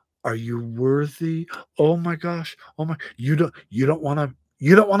 Are you worthy? Oh my gosh. Oh my, you don't want to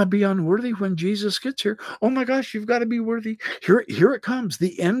be unworthy when Jesus gets here. Oh my gosh, you've got to be worthy. Here it comes.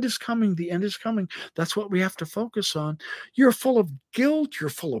 The end is coming. The end is coming. That's what we have to focus on. You're full of guilt. You're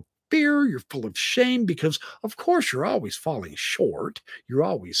full of fear. You're full of shame because, of course, you're always falling short. You're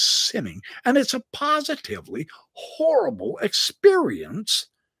always sinning. And it's a positively horrible experience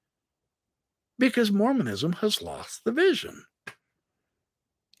because Mormonism has lost the vision.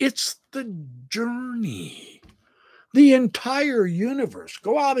 It's the journey. The entire universe.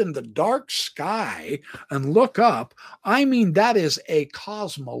 Go out in the dark sky and look up. I mean, that is a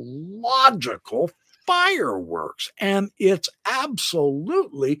cosmological fireworks, and it's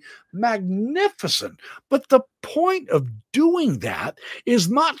absolutely magnificent. But the point of doing that is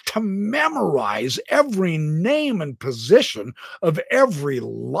not to memorize every name and position of every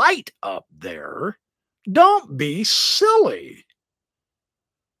light up there. Don't be silly.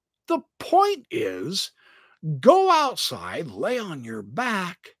 The point is, go outside, lay on your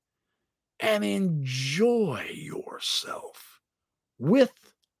back, and enjoy yourself with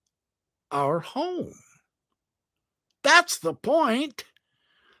our home. That's the point.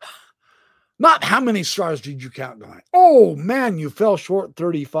 Not how many stars did you count tonight? Oh, man, you fell short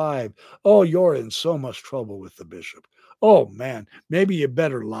 35. Oh, you're in so much trouble with the bishop. Oh, man, maybe you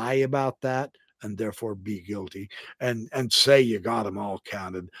better lie about that and therefore be guilty and say you got them all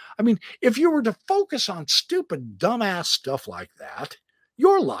counted. I mean, if you were to focus on stupid, dumbass stuff like that,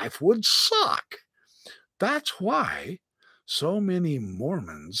 your life would suck. That's why so many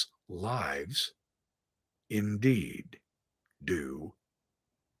Mormons' lives indeed do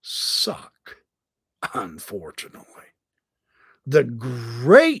suck, unfortunately. The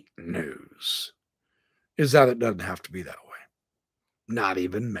great news is that it doesn't have to be that way. Not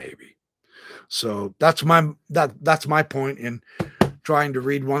even maybe. So that's my point in trying to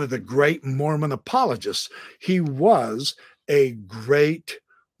read one of the great Mormon apologists. He was a great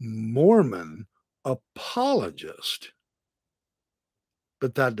Mormon apologist,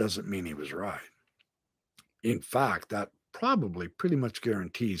 but that doesn't mean he was right. In fact, that probably pretty much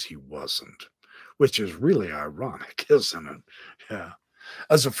guarantees he wasn't, which is really ironic, isn't it? Yeah.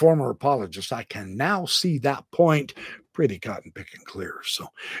 As a former apologist, I can now see that point pretty cut and picking clear. So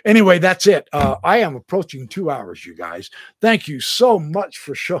anyway, that's it. I am approaching 2 hours, you guys. Thank you so much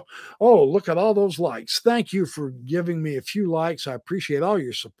for show. Oh, look at all those likes. Thank you for giving me a few likes. I appreciate all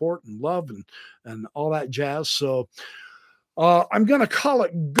your support and love and all that jazz. So I'm going to call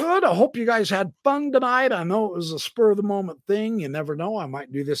it good. I hope you guys had fun tonight. I know it was a spur of the moment thing. You never know. I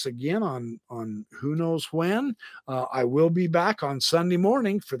might do this again on who knows when. I will be back on Sunday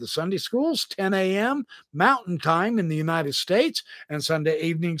morning for the Sunday schools, 10 a.m. Mountain Time in the United States, and Sunday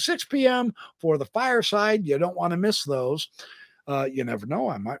evening, 6 p.m. for the fireside. You don't want to miss those. You never know.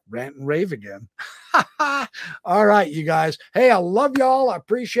 I might rant and rave again. All right, you guys. Hey, I love y'all. I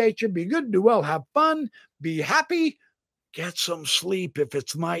appreciate you. Be good, do well, have fun, be happy. Get some sleep if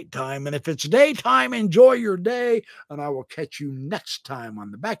it's nighttime. And if it's daytime, enjoy your day. And I will catch you next time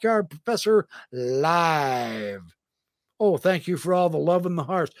on the Backyard Professor Live. Oh, thank you for all the love and the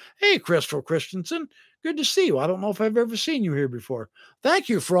hearts. Hey, Crystal Christensen. Good to see you. I don't know if I've ever seen you here before. Thank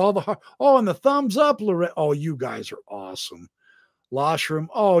you for all the heart. Oh, and the thumbs up, Lorette. Oh, you guys are awesome. Loshroom.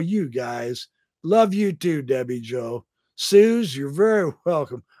 Oh, you guys. Love you too, Debbie Joe. Suze, you're very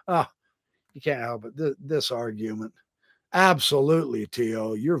welcome. You can't help it. This argument. Absolutely,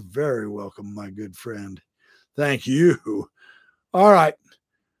 T.O. You're very welcome, my good friend. Thank you. All right.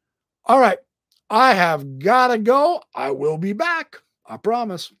 All right. I have got to go. I will be back. I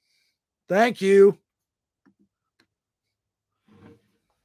promise. Thank you.